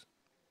Jesus.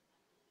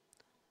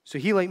 So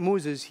he, like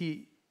Moses,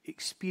 he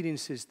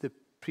experiences the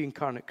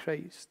pre-incarnate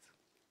Christ.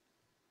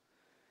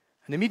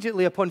 And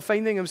immediately upon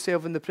finding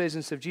himself in the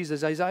presence of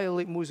Jesus, Isaiah,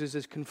 like Moses,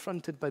 is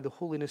confronted by the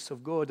holiness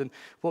of God. And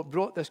what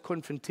brought this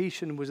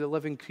confrontation was the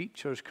living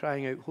creatures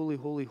crying out, "Holy,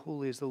 holy,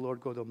 holy is the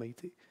Lord God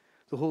Almighty.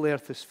 The whole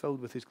earth is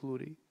filled with his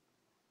glory."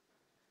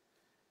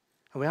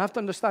 And we have to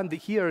understand that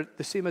here,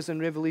 the same as in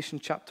Revelation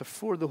chapter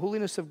 4, the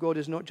holiness of God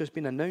has not just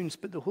been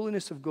announced, but the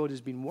holiness of God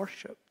has been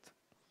worshipped.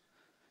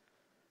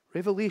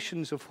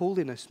 Revelations of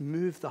holiness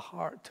move the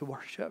heart to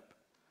worship.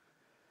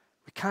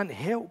 We can't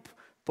help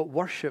but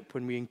worship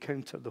when we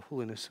encounter the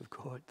holiness of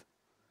God.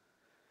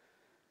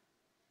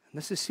 And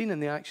this is seen in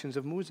the actions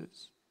of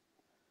Moses.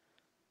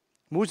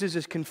 Moses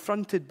is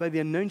confronted by the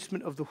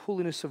announcement of the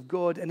holiness of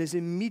God and is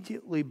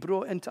immediately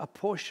brought into a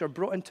posture,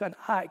 brought into an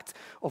act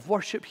of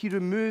worship. He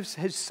removes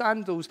his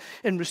sandals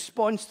in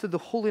response to the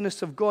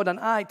holiness of God, an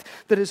act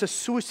that is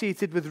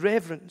associated with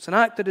reverence, an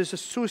act that is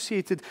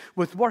associated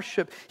with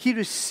worship. He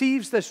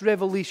receives this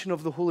revelation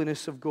of the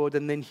holiness of God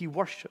and then he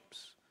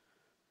worships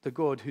the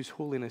God whose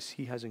holiness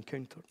he has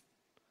encountered.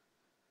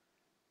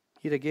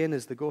 Here again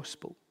is the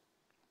gospel.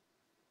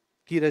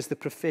 Here is the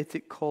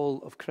prophetic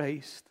call of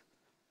Christ.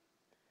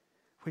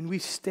 When we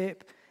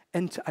step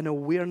into an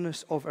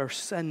awareness of our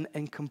sin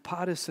in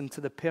comparison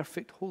to the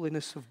perfect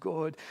holiness of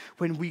God,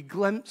 when we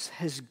glimpse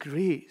his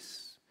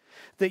grace,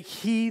 that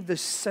he, the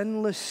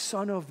sinless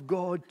Son of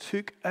God,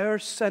 took our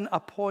sin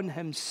upon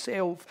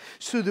himself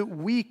so that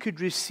we could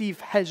receive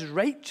his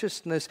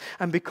righteousness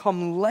and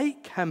become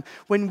like him.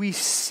 When we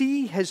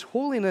see his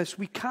holiness,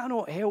 we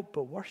cannot help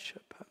but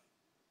worship him.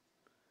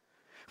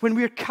 When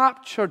we are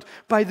captured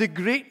by the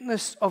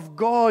greatness of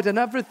God and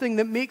everything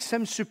that makes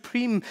him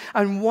supreme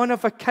and one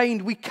of a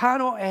kind, we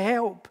cannot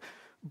help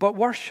but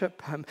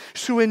worship him.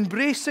 So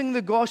embracing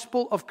the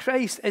gospel of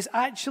Christ is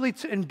actually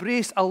to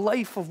embrace a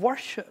life of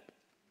worship.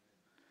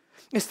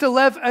 It's to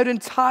live our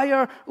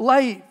entire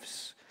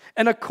lives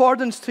in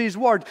accordance to his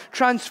word,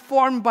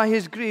 transformed by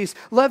his grace,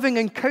 living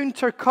in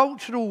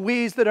countercultural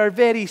ways that our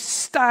very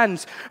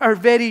stance, our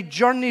very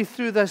journey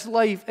through this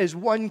life is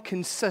one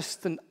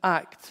consistent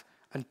act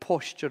and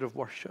posture of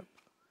worship.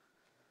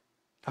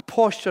 A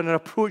posture and an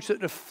approach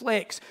that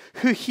reflects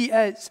who he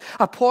is.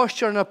 A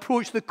posture and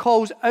approach that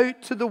calls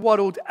out to the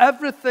world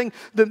everything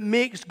that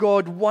makes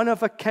God one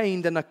of a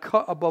kind and a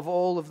cut above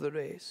all of the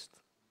rest.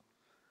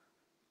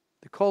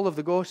 The call of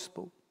the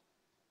gospel,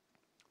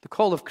 the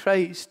call of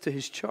Christ to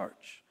his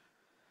church,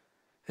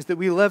 is that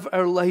we live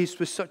our lives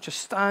with such a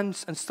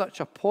stance and such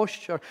a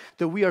posture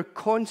that we are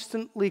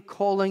constantly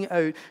calling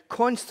out,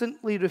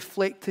 constantly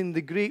reflecting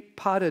the great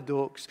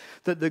paradox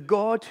that the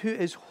God who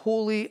is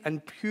holy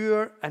and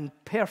pure and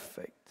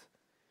perfect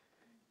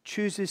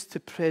chooses to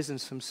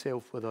presence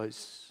himself with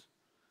us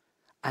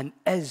and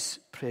is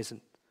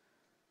present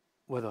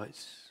with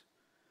us.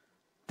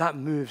 That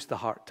moves the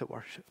heart to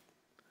worship.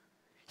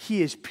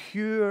 He is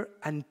pure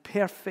and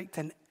perfect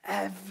in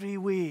every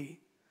way,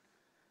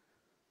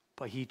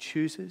 but he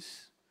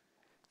chooses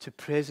to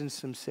presence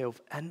himself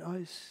in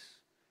us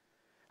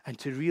and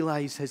to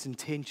realize his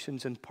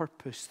intentions and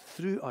purpose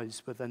through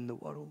us within the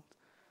world.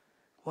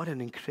 What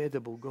an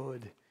incredible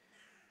God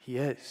he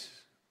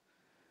is.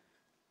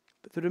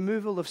 But the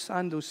removal of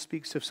sandals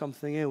speaks of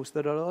something else.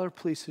 There are other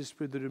places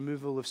where the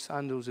removal of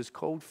sandals is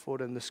called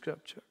for in the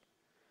scripture.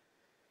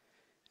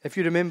 If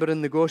you remember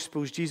in the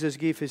Gospels, Jesus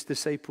gave his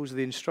disciples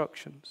the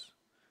instructions.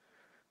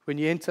 When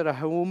you enter a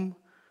home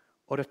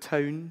or a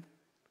town,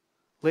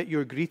 let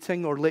your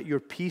greeting or let your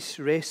peace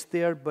rest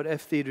there, but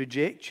if they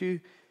reject you,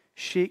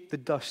 shake the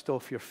dust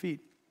off your feet.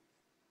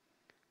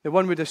 Now,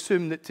 one would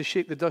assume that to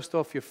shake the dust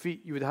off your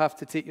feet, you would have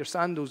to take your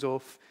sandals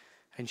off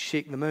and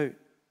shake them out.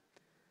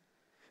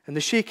 And the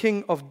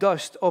shaking of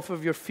dust off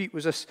of your feet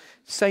was a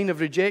sign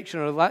of rejection,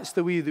 or that's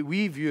the way that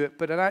we view it,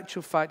 but in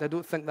actual fact, I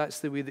don't think that's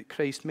the way that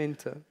Christ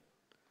meant it.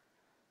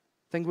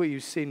 I think what he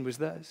was saying was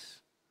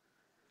this.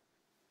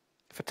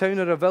 If a town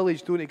or a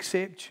village don't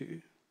accept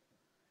you,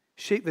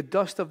 shake the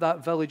dust of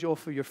that village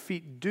off of your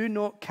feet. Do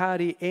not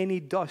carry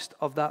any dust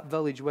of that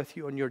village with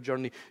you on your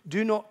journey.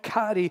 Do not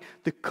carry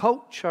the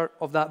culture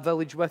of that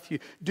village with you.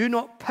 Do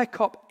not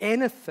pick up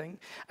anything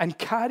and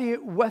carry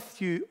it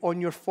with you on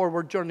your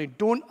forward journey.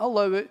 Don't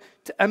allow it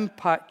to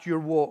impact your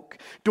walk.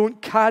 Don't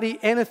carry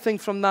anything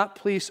from that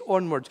place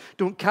onwards.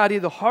 Don't carry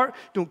the hurt.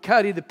 Don't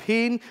carry the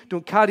pain.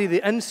 Don't carry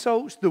the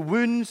insults, the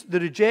wounds, the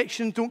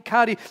rejection. Don't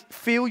carry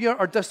failure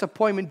or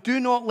disappointment. Do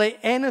not let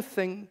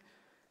anything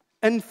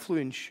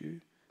influence you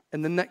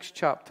in the next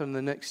chapter, in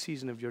the next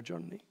season of your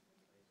journey.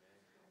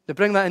 Now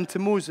bring that into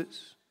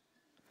Moses.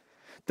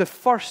 The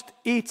first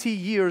 80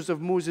 years of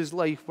Moses'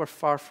 life were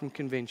far from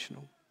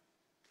conventional.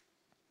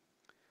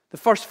 The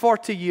first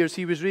 40 years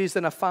he was raised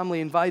in a family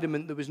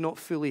environment that was not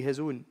fully his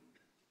own.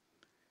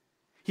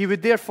 He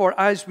would therefore,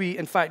 as we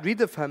in fact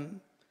read of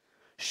him,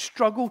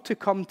 struggle to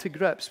come to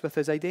grips with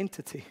his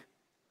identity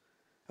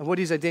and what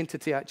his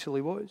identity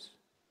actually was.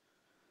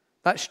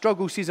 That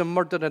struggle sees him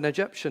murder an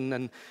Egyptian,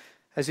 and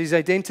as his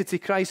identity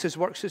crisis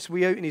works its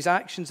way out in his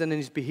actions and in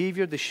his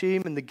behavior, the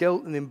shame and the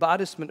guilt and the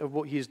embarrassment of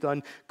what he has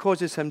done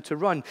causes him to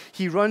run.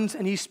 He runs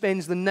and he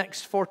spends the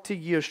next 40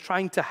 years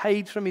trying to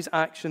hide from his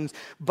actions,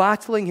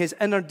 battling his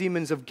inner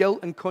demons of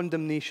guilt and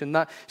condemnation,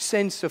 that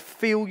sense of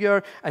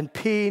failure and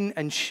pain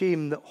and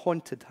shame that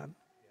haunted him.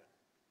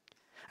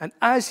 And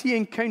as he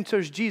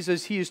encounters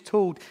Jesus, he is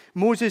told,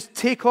 Moses,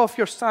 take off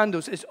your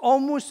sandals. It's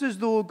almost as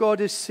though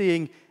God is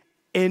saying,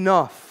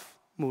 enough,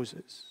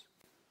 Moses.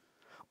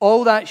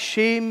 All that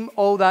shame,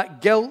 all that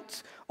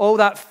guilt, all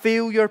that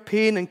failure,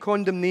 pain, and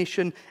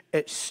condemnation,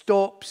 it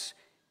stops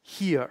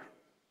here.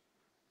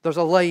 There's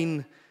a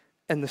line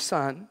in the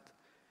sand.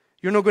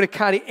 You're not going to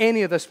carry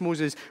any of this,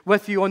 Moses,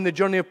 with you on the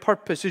journey of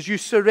purpose. As you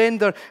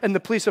surrender in the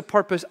place of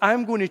purpose,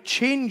 I'm going to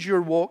change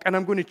your walk, and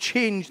I'm going to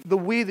change the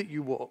way that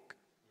you walk.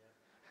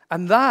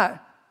 And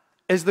that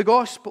is the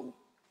gospel.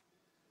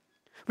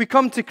 We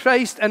come to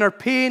Christ in our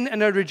pain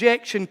and our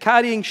rejection,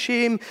 carrying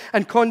shame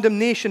and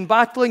condemnation,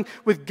 battling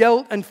with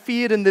guilt and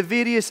fear and the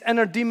various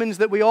inner demons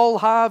that we all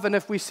have. And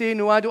if we say,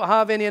 no, I don't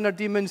have any inner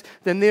demons,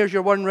 then there's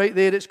your one right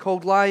there. It's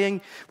called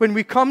lying. When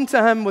we come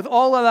to him with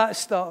all of that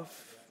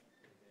stuff,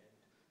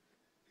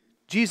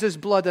 Jesus'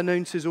 blood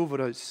announces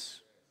over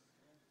us,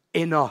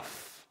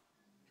 enough.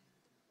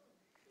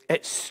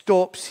 It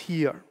stops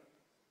here.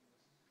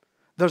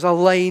 There's a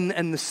line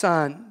in the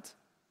sand.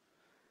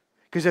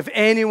 Because if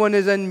anyone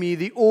is in me,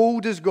 the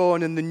old is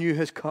gone and the new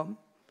has come.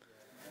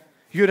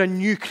 You're a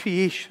new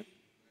creation.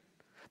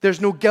 There's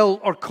no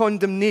guilt or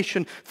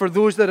condemnation for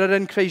those that are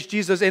in Christ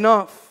Jesus.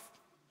 Enough.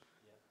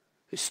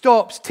 It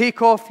stops.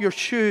 Take off your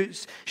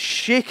shoes.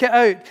 Shake it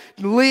out.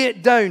 Lay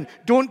it down.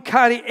 Don't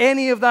carry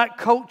any of that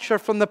culture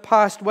from the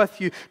past with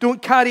you.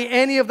 Don't carry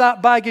any of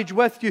that baggage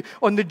with you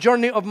on the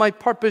journey of my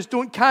purpose.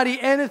 Don't carry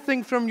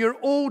anything from your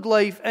old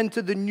life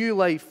into the new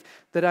life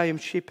that I am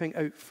shaping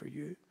out for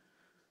you.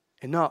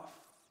 Enough.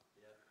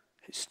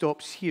 It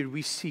stops here.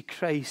 We see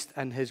Christ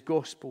and his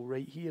gospel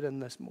right here in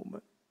this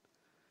moment.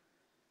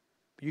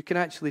 But you can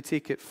actually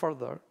take it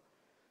further,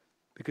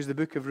 because the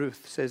book of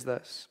Ruth says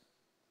this.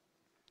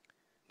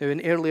 Now,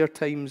 in earlier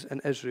times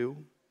in Israel,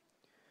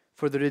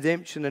 for the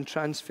redemption and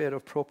transfer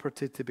of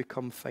property to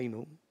become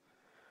final,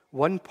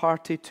 one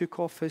party took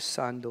off his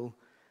sandal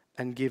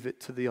and gave it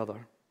to the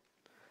other.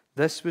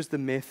 This was the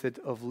method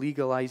of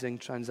legalizing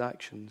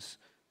transactions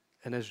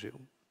in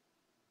Israel.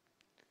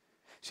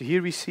 So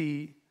here we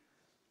see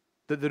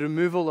that the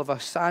removal of a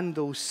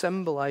sandal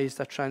symbolized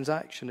a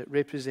transaction. It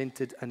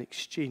represented an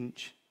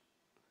exchange.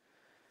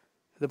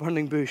 The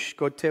burning bush,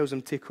 God tells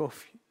him, take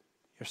off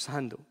your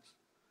sandals.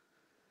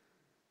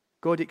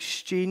 God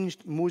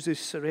exchanged Moses'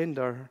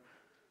 surrender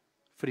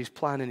for his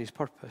plan and his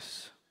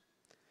purpose.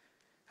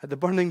 At the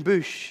burning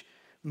bush,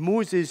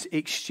 Moses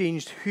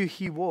exchanged who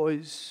he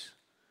was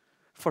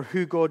for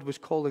who God was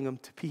calling him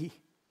to be.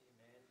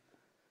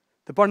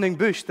 The burning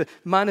bush, the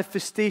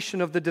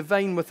manifestation of the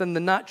divine within the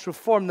natural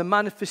form, the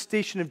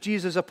manifestation of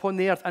Jesus upon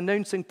the earth,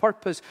 announcing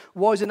purpose,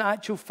 was in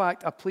actual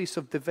fact a place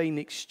of divine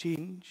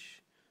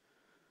exchange.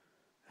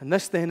 And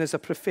this then is a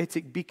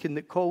prophetic beacon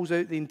that calls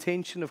out the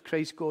intention of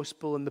Christ's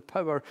gospel and the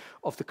power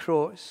of the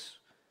cross,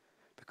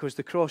 because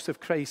the cross of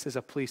Christ is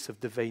a place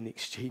of divine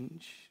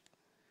exchange.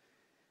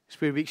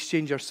 It's where we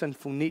exchange our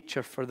sinful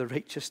nature for the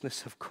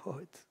righteousness of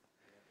God.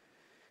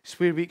 It's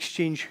where we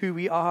exchange who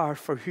we are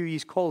for who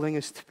he's calling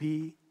us to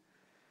be.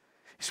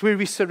 It's where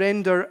we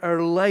surrender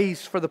our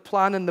lives for the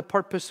plan and the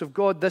purpose of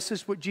God. This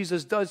is what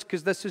Jesus does,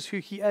 because this is who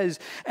he is.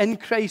 In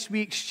Christ,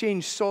 we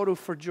exchange sorrow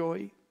for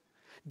joy,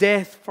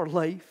 death for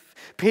life,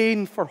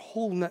 pain for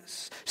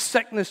wholeness,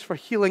 sickness for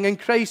healing. In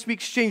Christ, we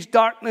exchange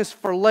darkness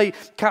for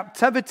light,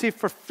 captivity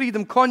for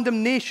freedom,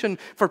 condemnation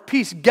for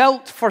peace,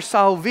 guilt for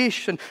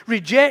salvation,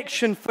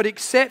 rejection for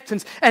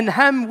acceptance. In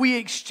him, we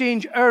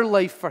exchange our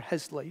life for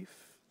his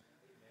life,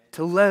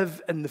 to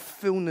live in the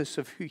fullness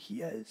of who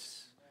he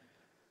is.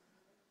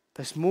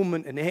 This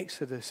moment in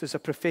Exodus is a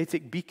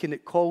prophetic beacon.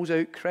 It calls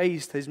out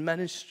Christ, his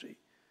ministry,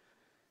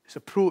 his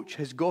approach,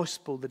 his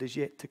gospel that is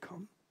yet to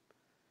come.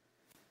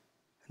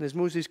 And as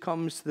Moses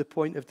comes to the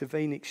point of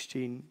divine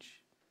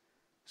exchange,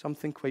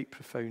 something quite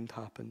profound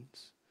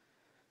happens.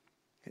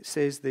 It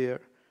says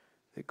there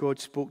that God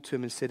spoke to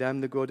him and said,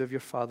 I'm the God of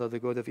your father, the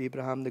God of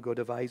Abraham, the God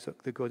of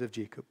Isaac, the God of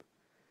Jacob.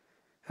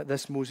 At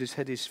this, Moses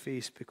hid his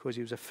face because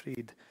he was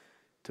afraid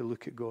to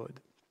look at God.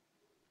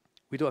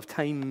 We don't have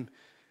time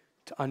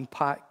to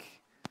unpack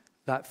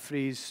that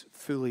phrase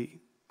fully,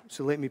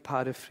 so let me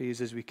paraphrase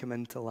as we come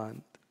into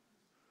land.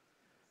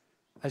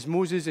 As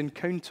Moses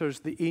encounters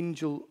the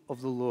angel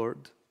of the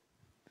Lord,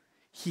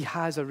 he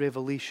has a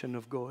revelation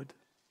of God,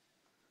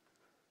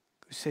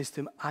 who says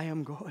to him, I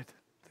am God,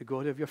 the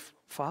God of your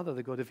father,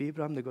 the God of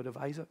Abraham, the God of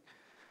Isaac,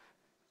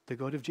 the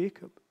God of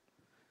Jacob.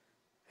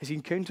 As he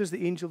encounters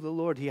the angel of the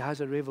Lord, he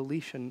has a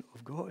revelation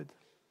of God.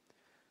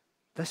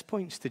 This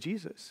points to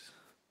Jesus.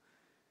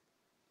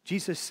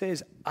 Jesus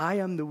says, I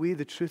am the way,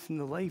 the truth,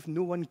 and the life.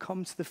 No one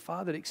comes to the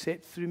Father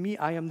except through me.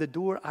 I am the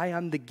door. I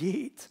am the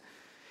gate.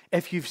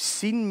 If you've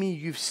seen me,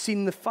 you've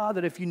seen the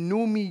Father. If you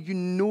know me, you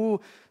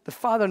know the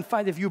Father. In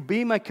fact, if you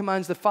obey my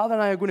commands, the Father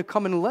and I are going to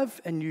come and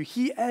live in you.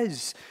 He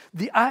is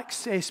the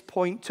access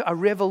point to a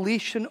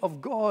revelation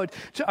of God,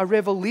 to a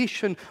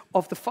revelation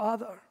of the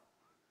Father.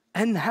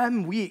 In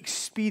him, we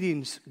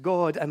experience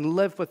God and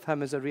live with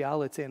him as a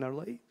reality in our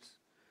lives.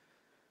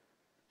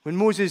 When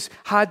Moses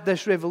had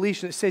this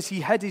revelation, it says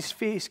he hid his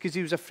face because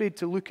he was afraid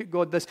to look at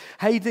God. This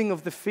hiding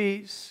of the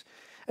face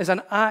is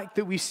an act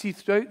that we see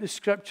throughout the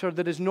scripture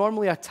that is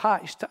normally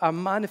attached to a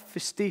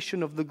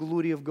manifestation of the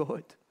glory of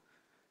God.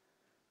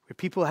 Where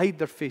people hide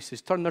their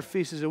faces, turn their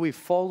faces away,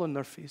 fall on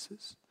their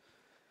faces.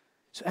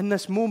 So in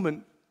this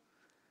moment,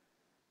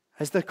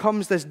 as there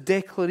comes this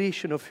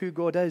declaration of who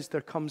God is,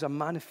 there comes a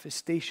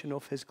manifestation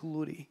of his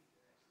glory.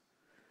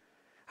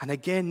 And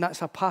again,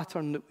 that's a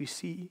pattern that we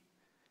see.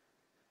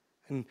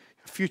 And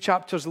a few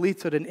chapters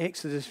later in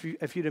Exodus,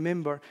 if you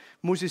remember,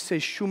 Moses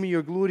says, show me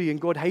your glory. And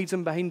God hides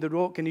him behind the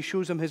rock and he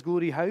shows him his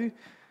glory. How?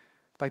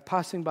 By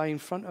passing by in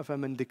front of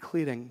him and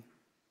declaring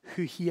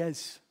who he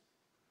is.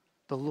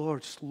 The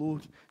Lord,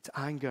 slow to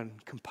anger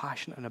and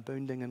compassionate and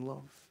abounding in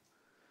love.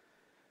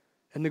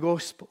 In the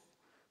gospel,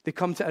 they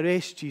come to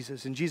arrest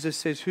Jesus. And Jesus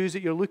says, who is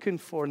it you're looking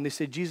for? And they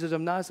say, Jesus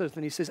of Nazareth.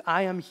 And he says,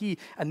 I am he.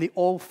 And they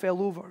all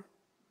fell over.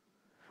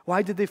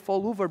 Why did they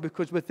fall over?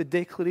 Because with the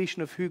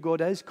declaration of who God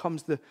is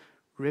comes the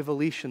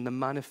revelation, the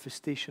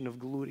manifestation of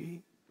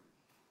glory.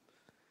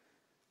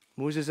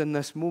 Moses in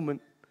this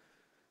moment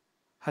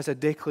has a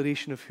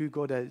declaration of who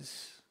God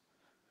is,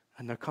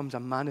 and there comes a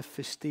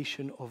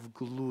manifestation of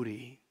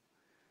glory.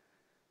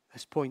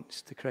 This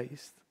points to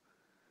Christ.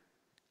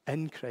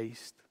 In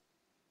Christ,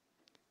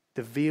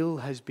 the veil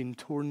has been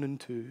torn in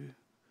two.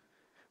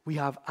 We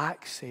have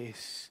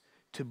access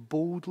to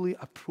boldly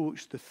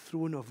approach the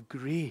throne of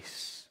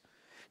grace,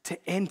 to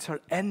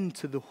enter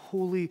into the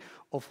Holy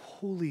of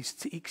Holies,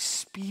 to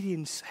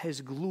experience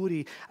his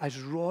glory as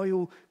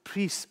royal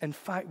priests. In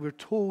fact, we're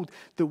told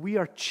that we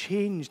are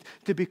changed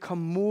to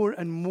become more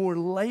and more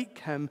like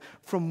him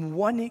from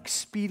one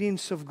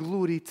experience of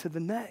glory to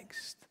the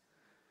next.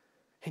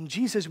 In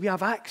Jesus, we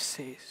have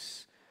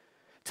access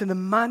to the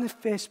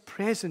manifest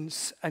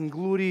presence and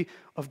glory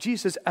of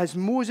Jesus. As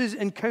Moses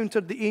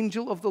encountered the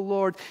angel of the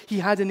Lord, he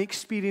had an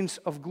experience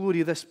of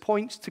glory. This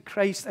points to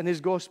Christ and his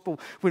gospel.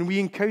 When we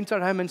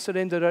encounter him and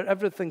surrender our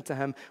everything to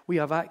him, we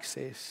have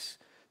access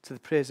to the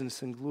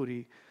presence and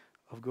glory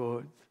of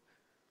God.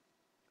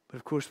 But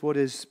of course, what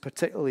is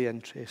particularly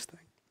interesting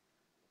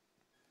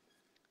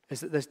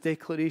is that this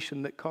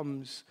declaration that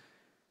comes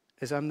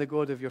is, I'm the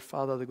God of your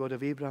father, the God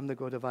of Abraham, the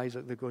God of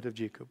Isaac, the God of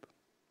Jacob.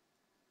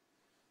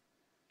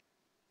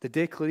 The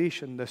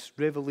declaration, this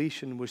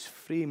revelation, was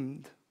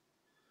framed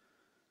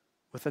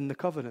within the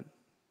covenant.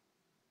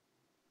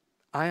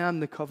 I am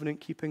the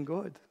covenant-keeping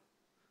God.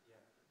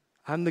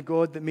 I'm the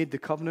God that made the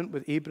covenant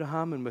with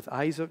Abraham and with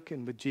Isaac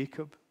and with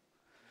Jacob.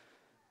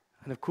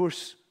 And of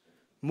course,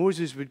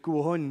 Moses would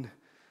go on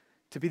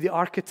to be the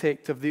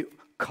architect of the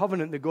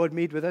covenant that God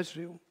made with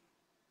Israel.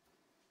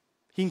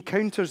 He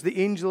encounters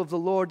the angel of the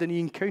Lord and he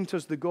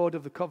encounters the God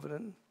of the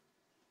covenant.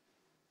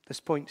 This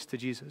points to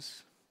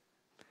Jesus,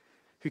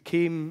 who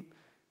came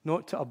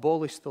not to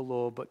abolish the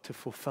law, but to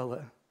fulfill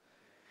it.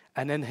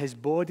 And in his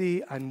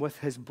body and with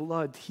his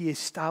blood, he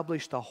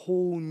established a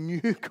whole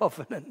new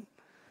covenant.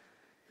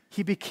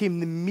 He became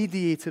the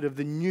mediator of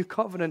the new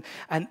covenant.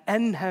 And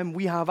in him,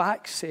 we have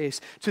access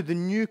to the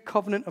new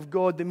covenant of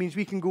God. That means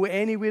we can go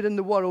anywhere in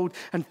the world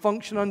and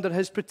function under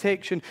his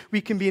protection. We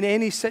can be in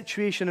any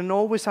situation and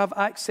always have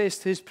access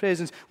to his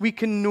presence. We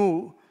can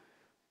know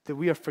that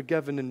we are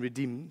forgiven and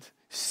redeemed,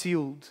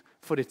 sealed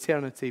for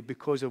eternity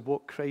because of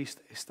what Christ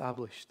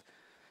established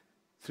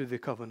through the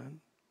covenant.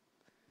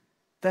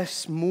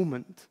 This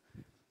moment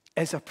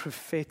is a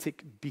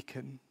prophetic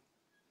beacon.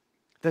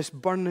 This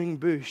burning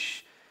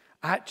bush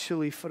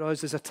actually for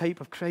us is a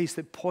type of Christ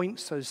that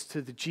points us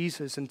to the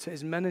Jesus and to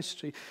his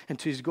ministry and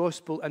to his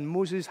gospel. And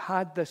Moses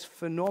had this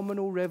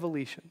phenomenal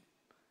revelation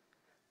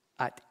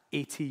at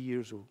 80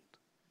 years old.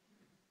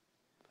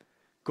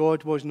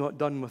 God was not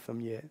done with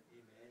him yet.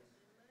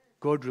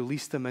 God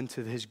released him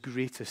into his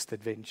greatest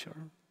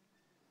adventure.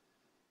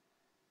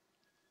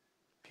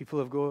 People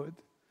of God,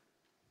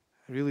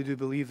 I really do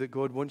believe that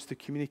God wants to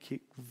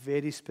communicate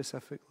very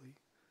specifically.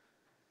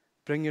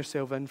 Bring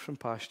yourself in from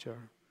pasture.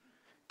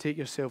 Take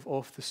yourself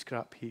off the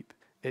scrap heap.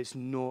 It's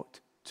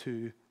not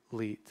too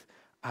late.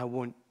 I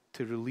want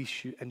to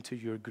release you into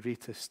your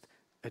greatest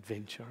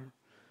adventure.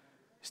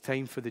 It's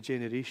time for the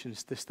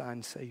generations to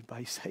stand side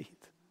by side.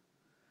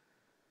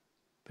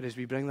 But as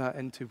we bring that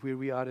into where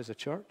we are as a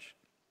church,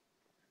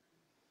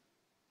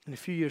 in a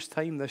few years'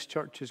 time, this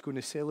church is going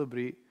to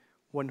celebrate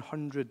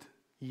 100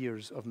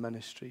 years of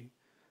ministry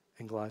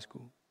in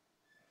Glasgow.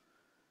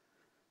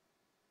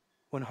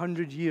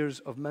 100 years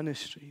of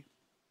ministry,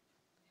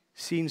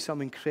 seen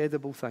some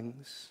incredible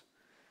things.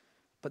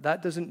 But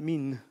that doesn't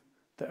mean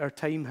that our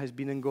time has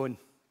been and gone.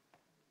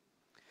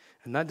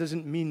 And that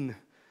doesn't mean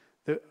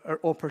that our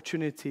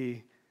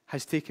opportunity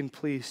has taken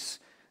place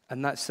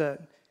and that's it.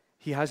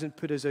 He hasn't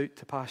put us out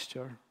to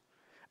pasture.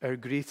 Our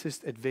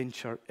greatest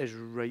adventure is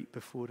right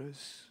before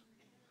us.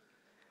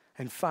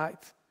 In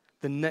fact,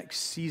 the next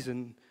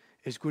season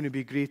is going to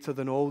be greater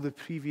than all the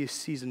previous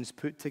seasons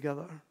put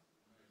together.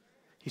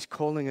 He's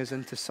calling us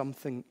into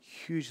something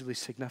hugely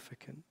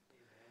significant.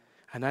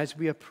 And as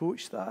we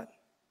approach that,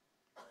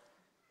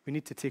 we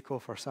need to take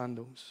off our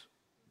sandals.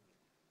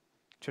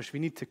 Church, we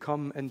need to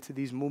come into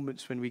these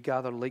moments when we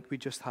gather like we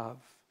just have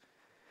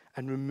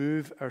and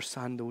remove our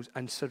sandals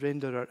and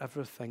surrender our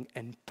everything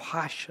in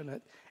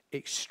passionate,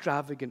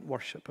 extravagant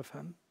worship of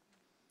Him.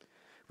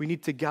 We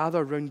need to gather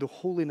around the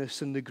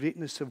holiness and the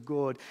greatness of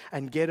God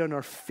and get on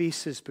our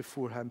faces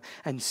before Him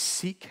and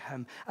seek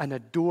Him and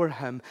adore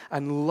Him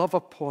and love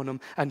upon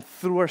Him and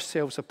throw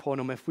ourselves upon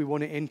Him if we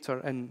want to enter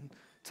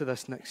into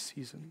this next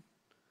season.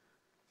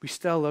 We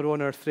still are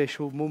on our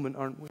threshold moment,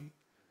 aren't we?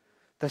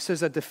 This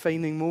is a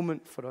defining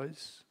moment for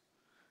us.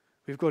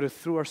 We've got to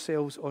throw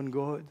ourselves on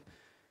God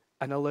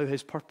and allow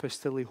His purpose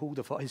to lay hold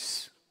of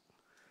us.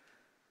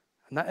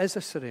 And that is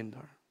a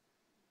surrender.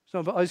 It's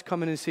not about us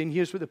coming and saying,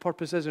 here's what the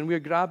purpose is, and we're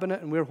grabbing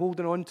it, and we're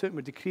holding on to it, and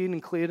we're decreeing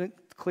and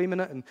claiming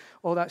it, and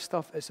all that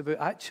stuff. It's about,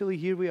 actually,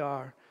 here we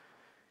are.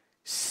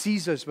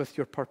 Seize us with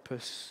your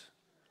purpose.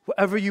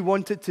 Whatever you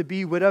want it to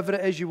be, wherever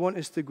it is you want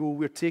us to go,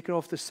 we're taking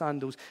off the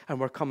sandals, and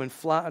we're coming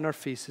flat on our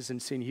faces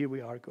and saying, here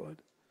we are, God.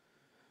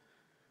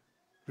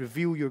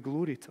 Reveal your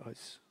glory to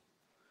us.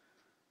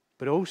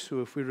 But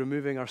also, if we're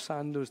removing our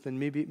sandals, then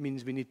maybe it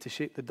means we need to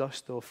shake the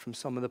dust off from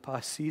some of the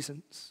past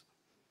seasons.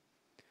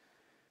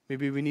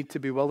 Maybe we need to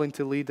be willing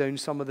to lay down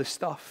some of the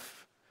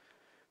stuff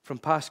from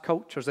past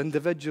cultures,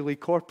 individually,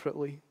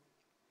 corporately.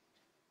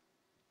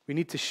 We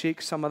need to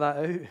shake some of that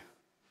out. And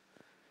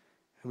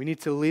we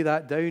need to lay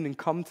that down and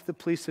come to the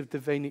place of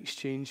divine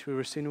exchange where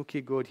we're saying,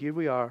 okay, God, here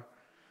we are,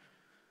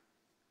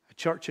 a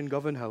church in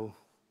Govan Hill.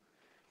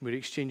 We're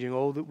exchanging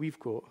all that we've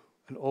got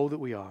and all that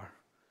we are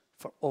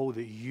for all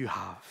that you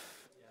have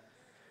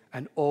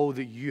and all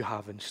that you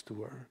have in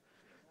store.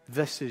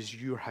 This is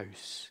your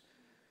house,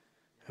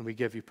 and we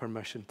give you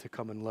permission to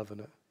come and live in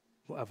it,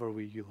 whatever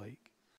way you like.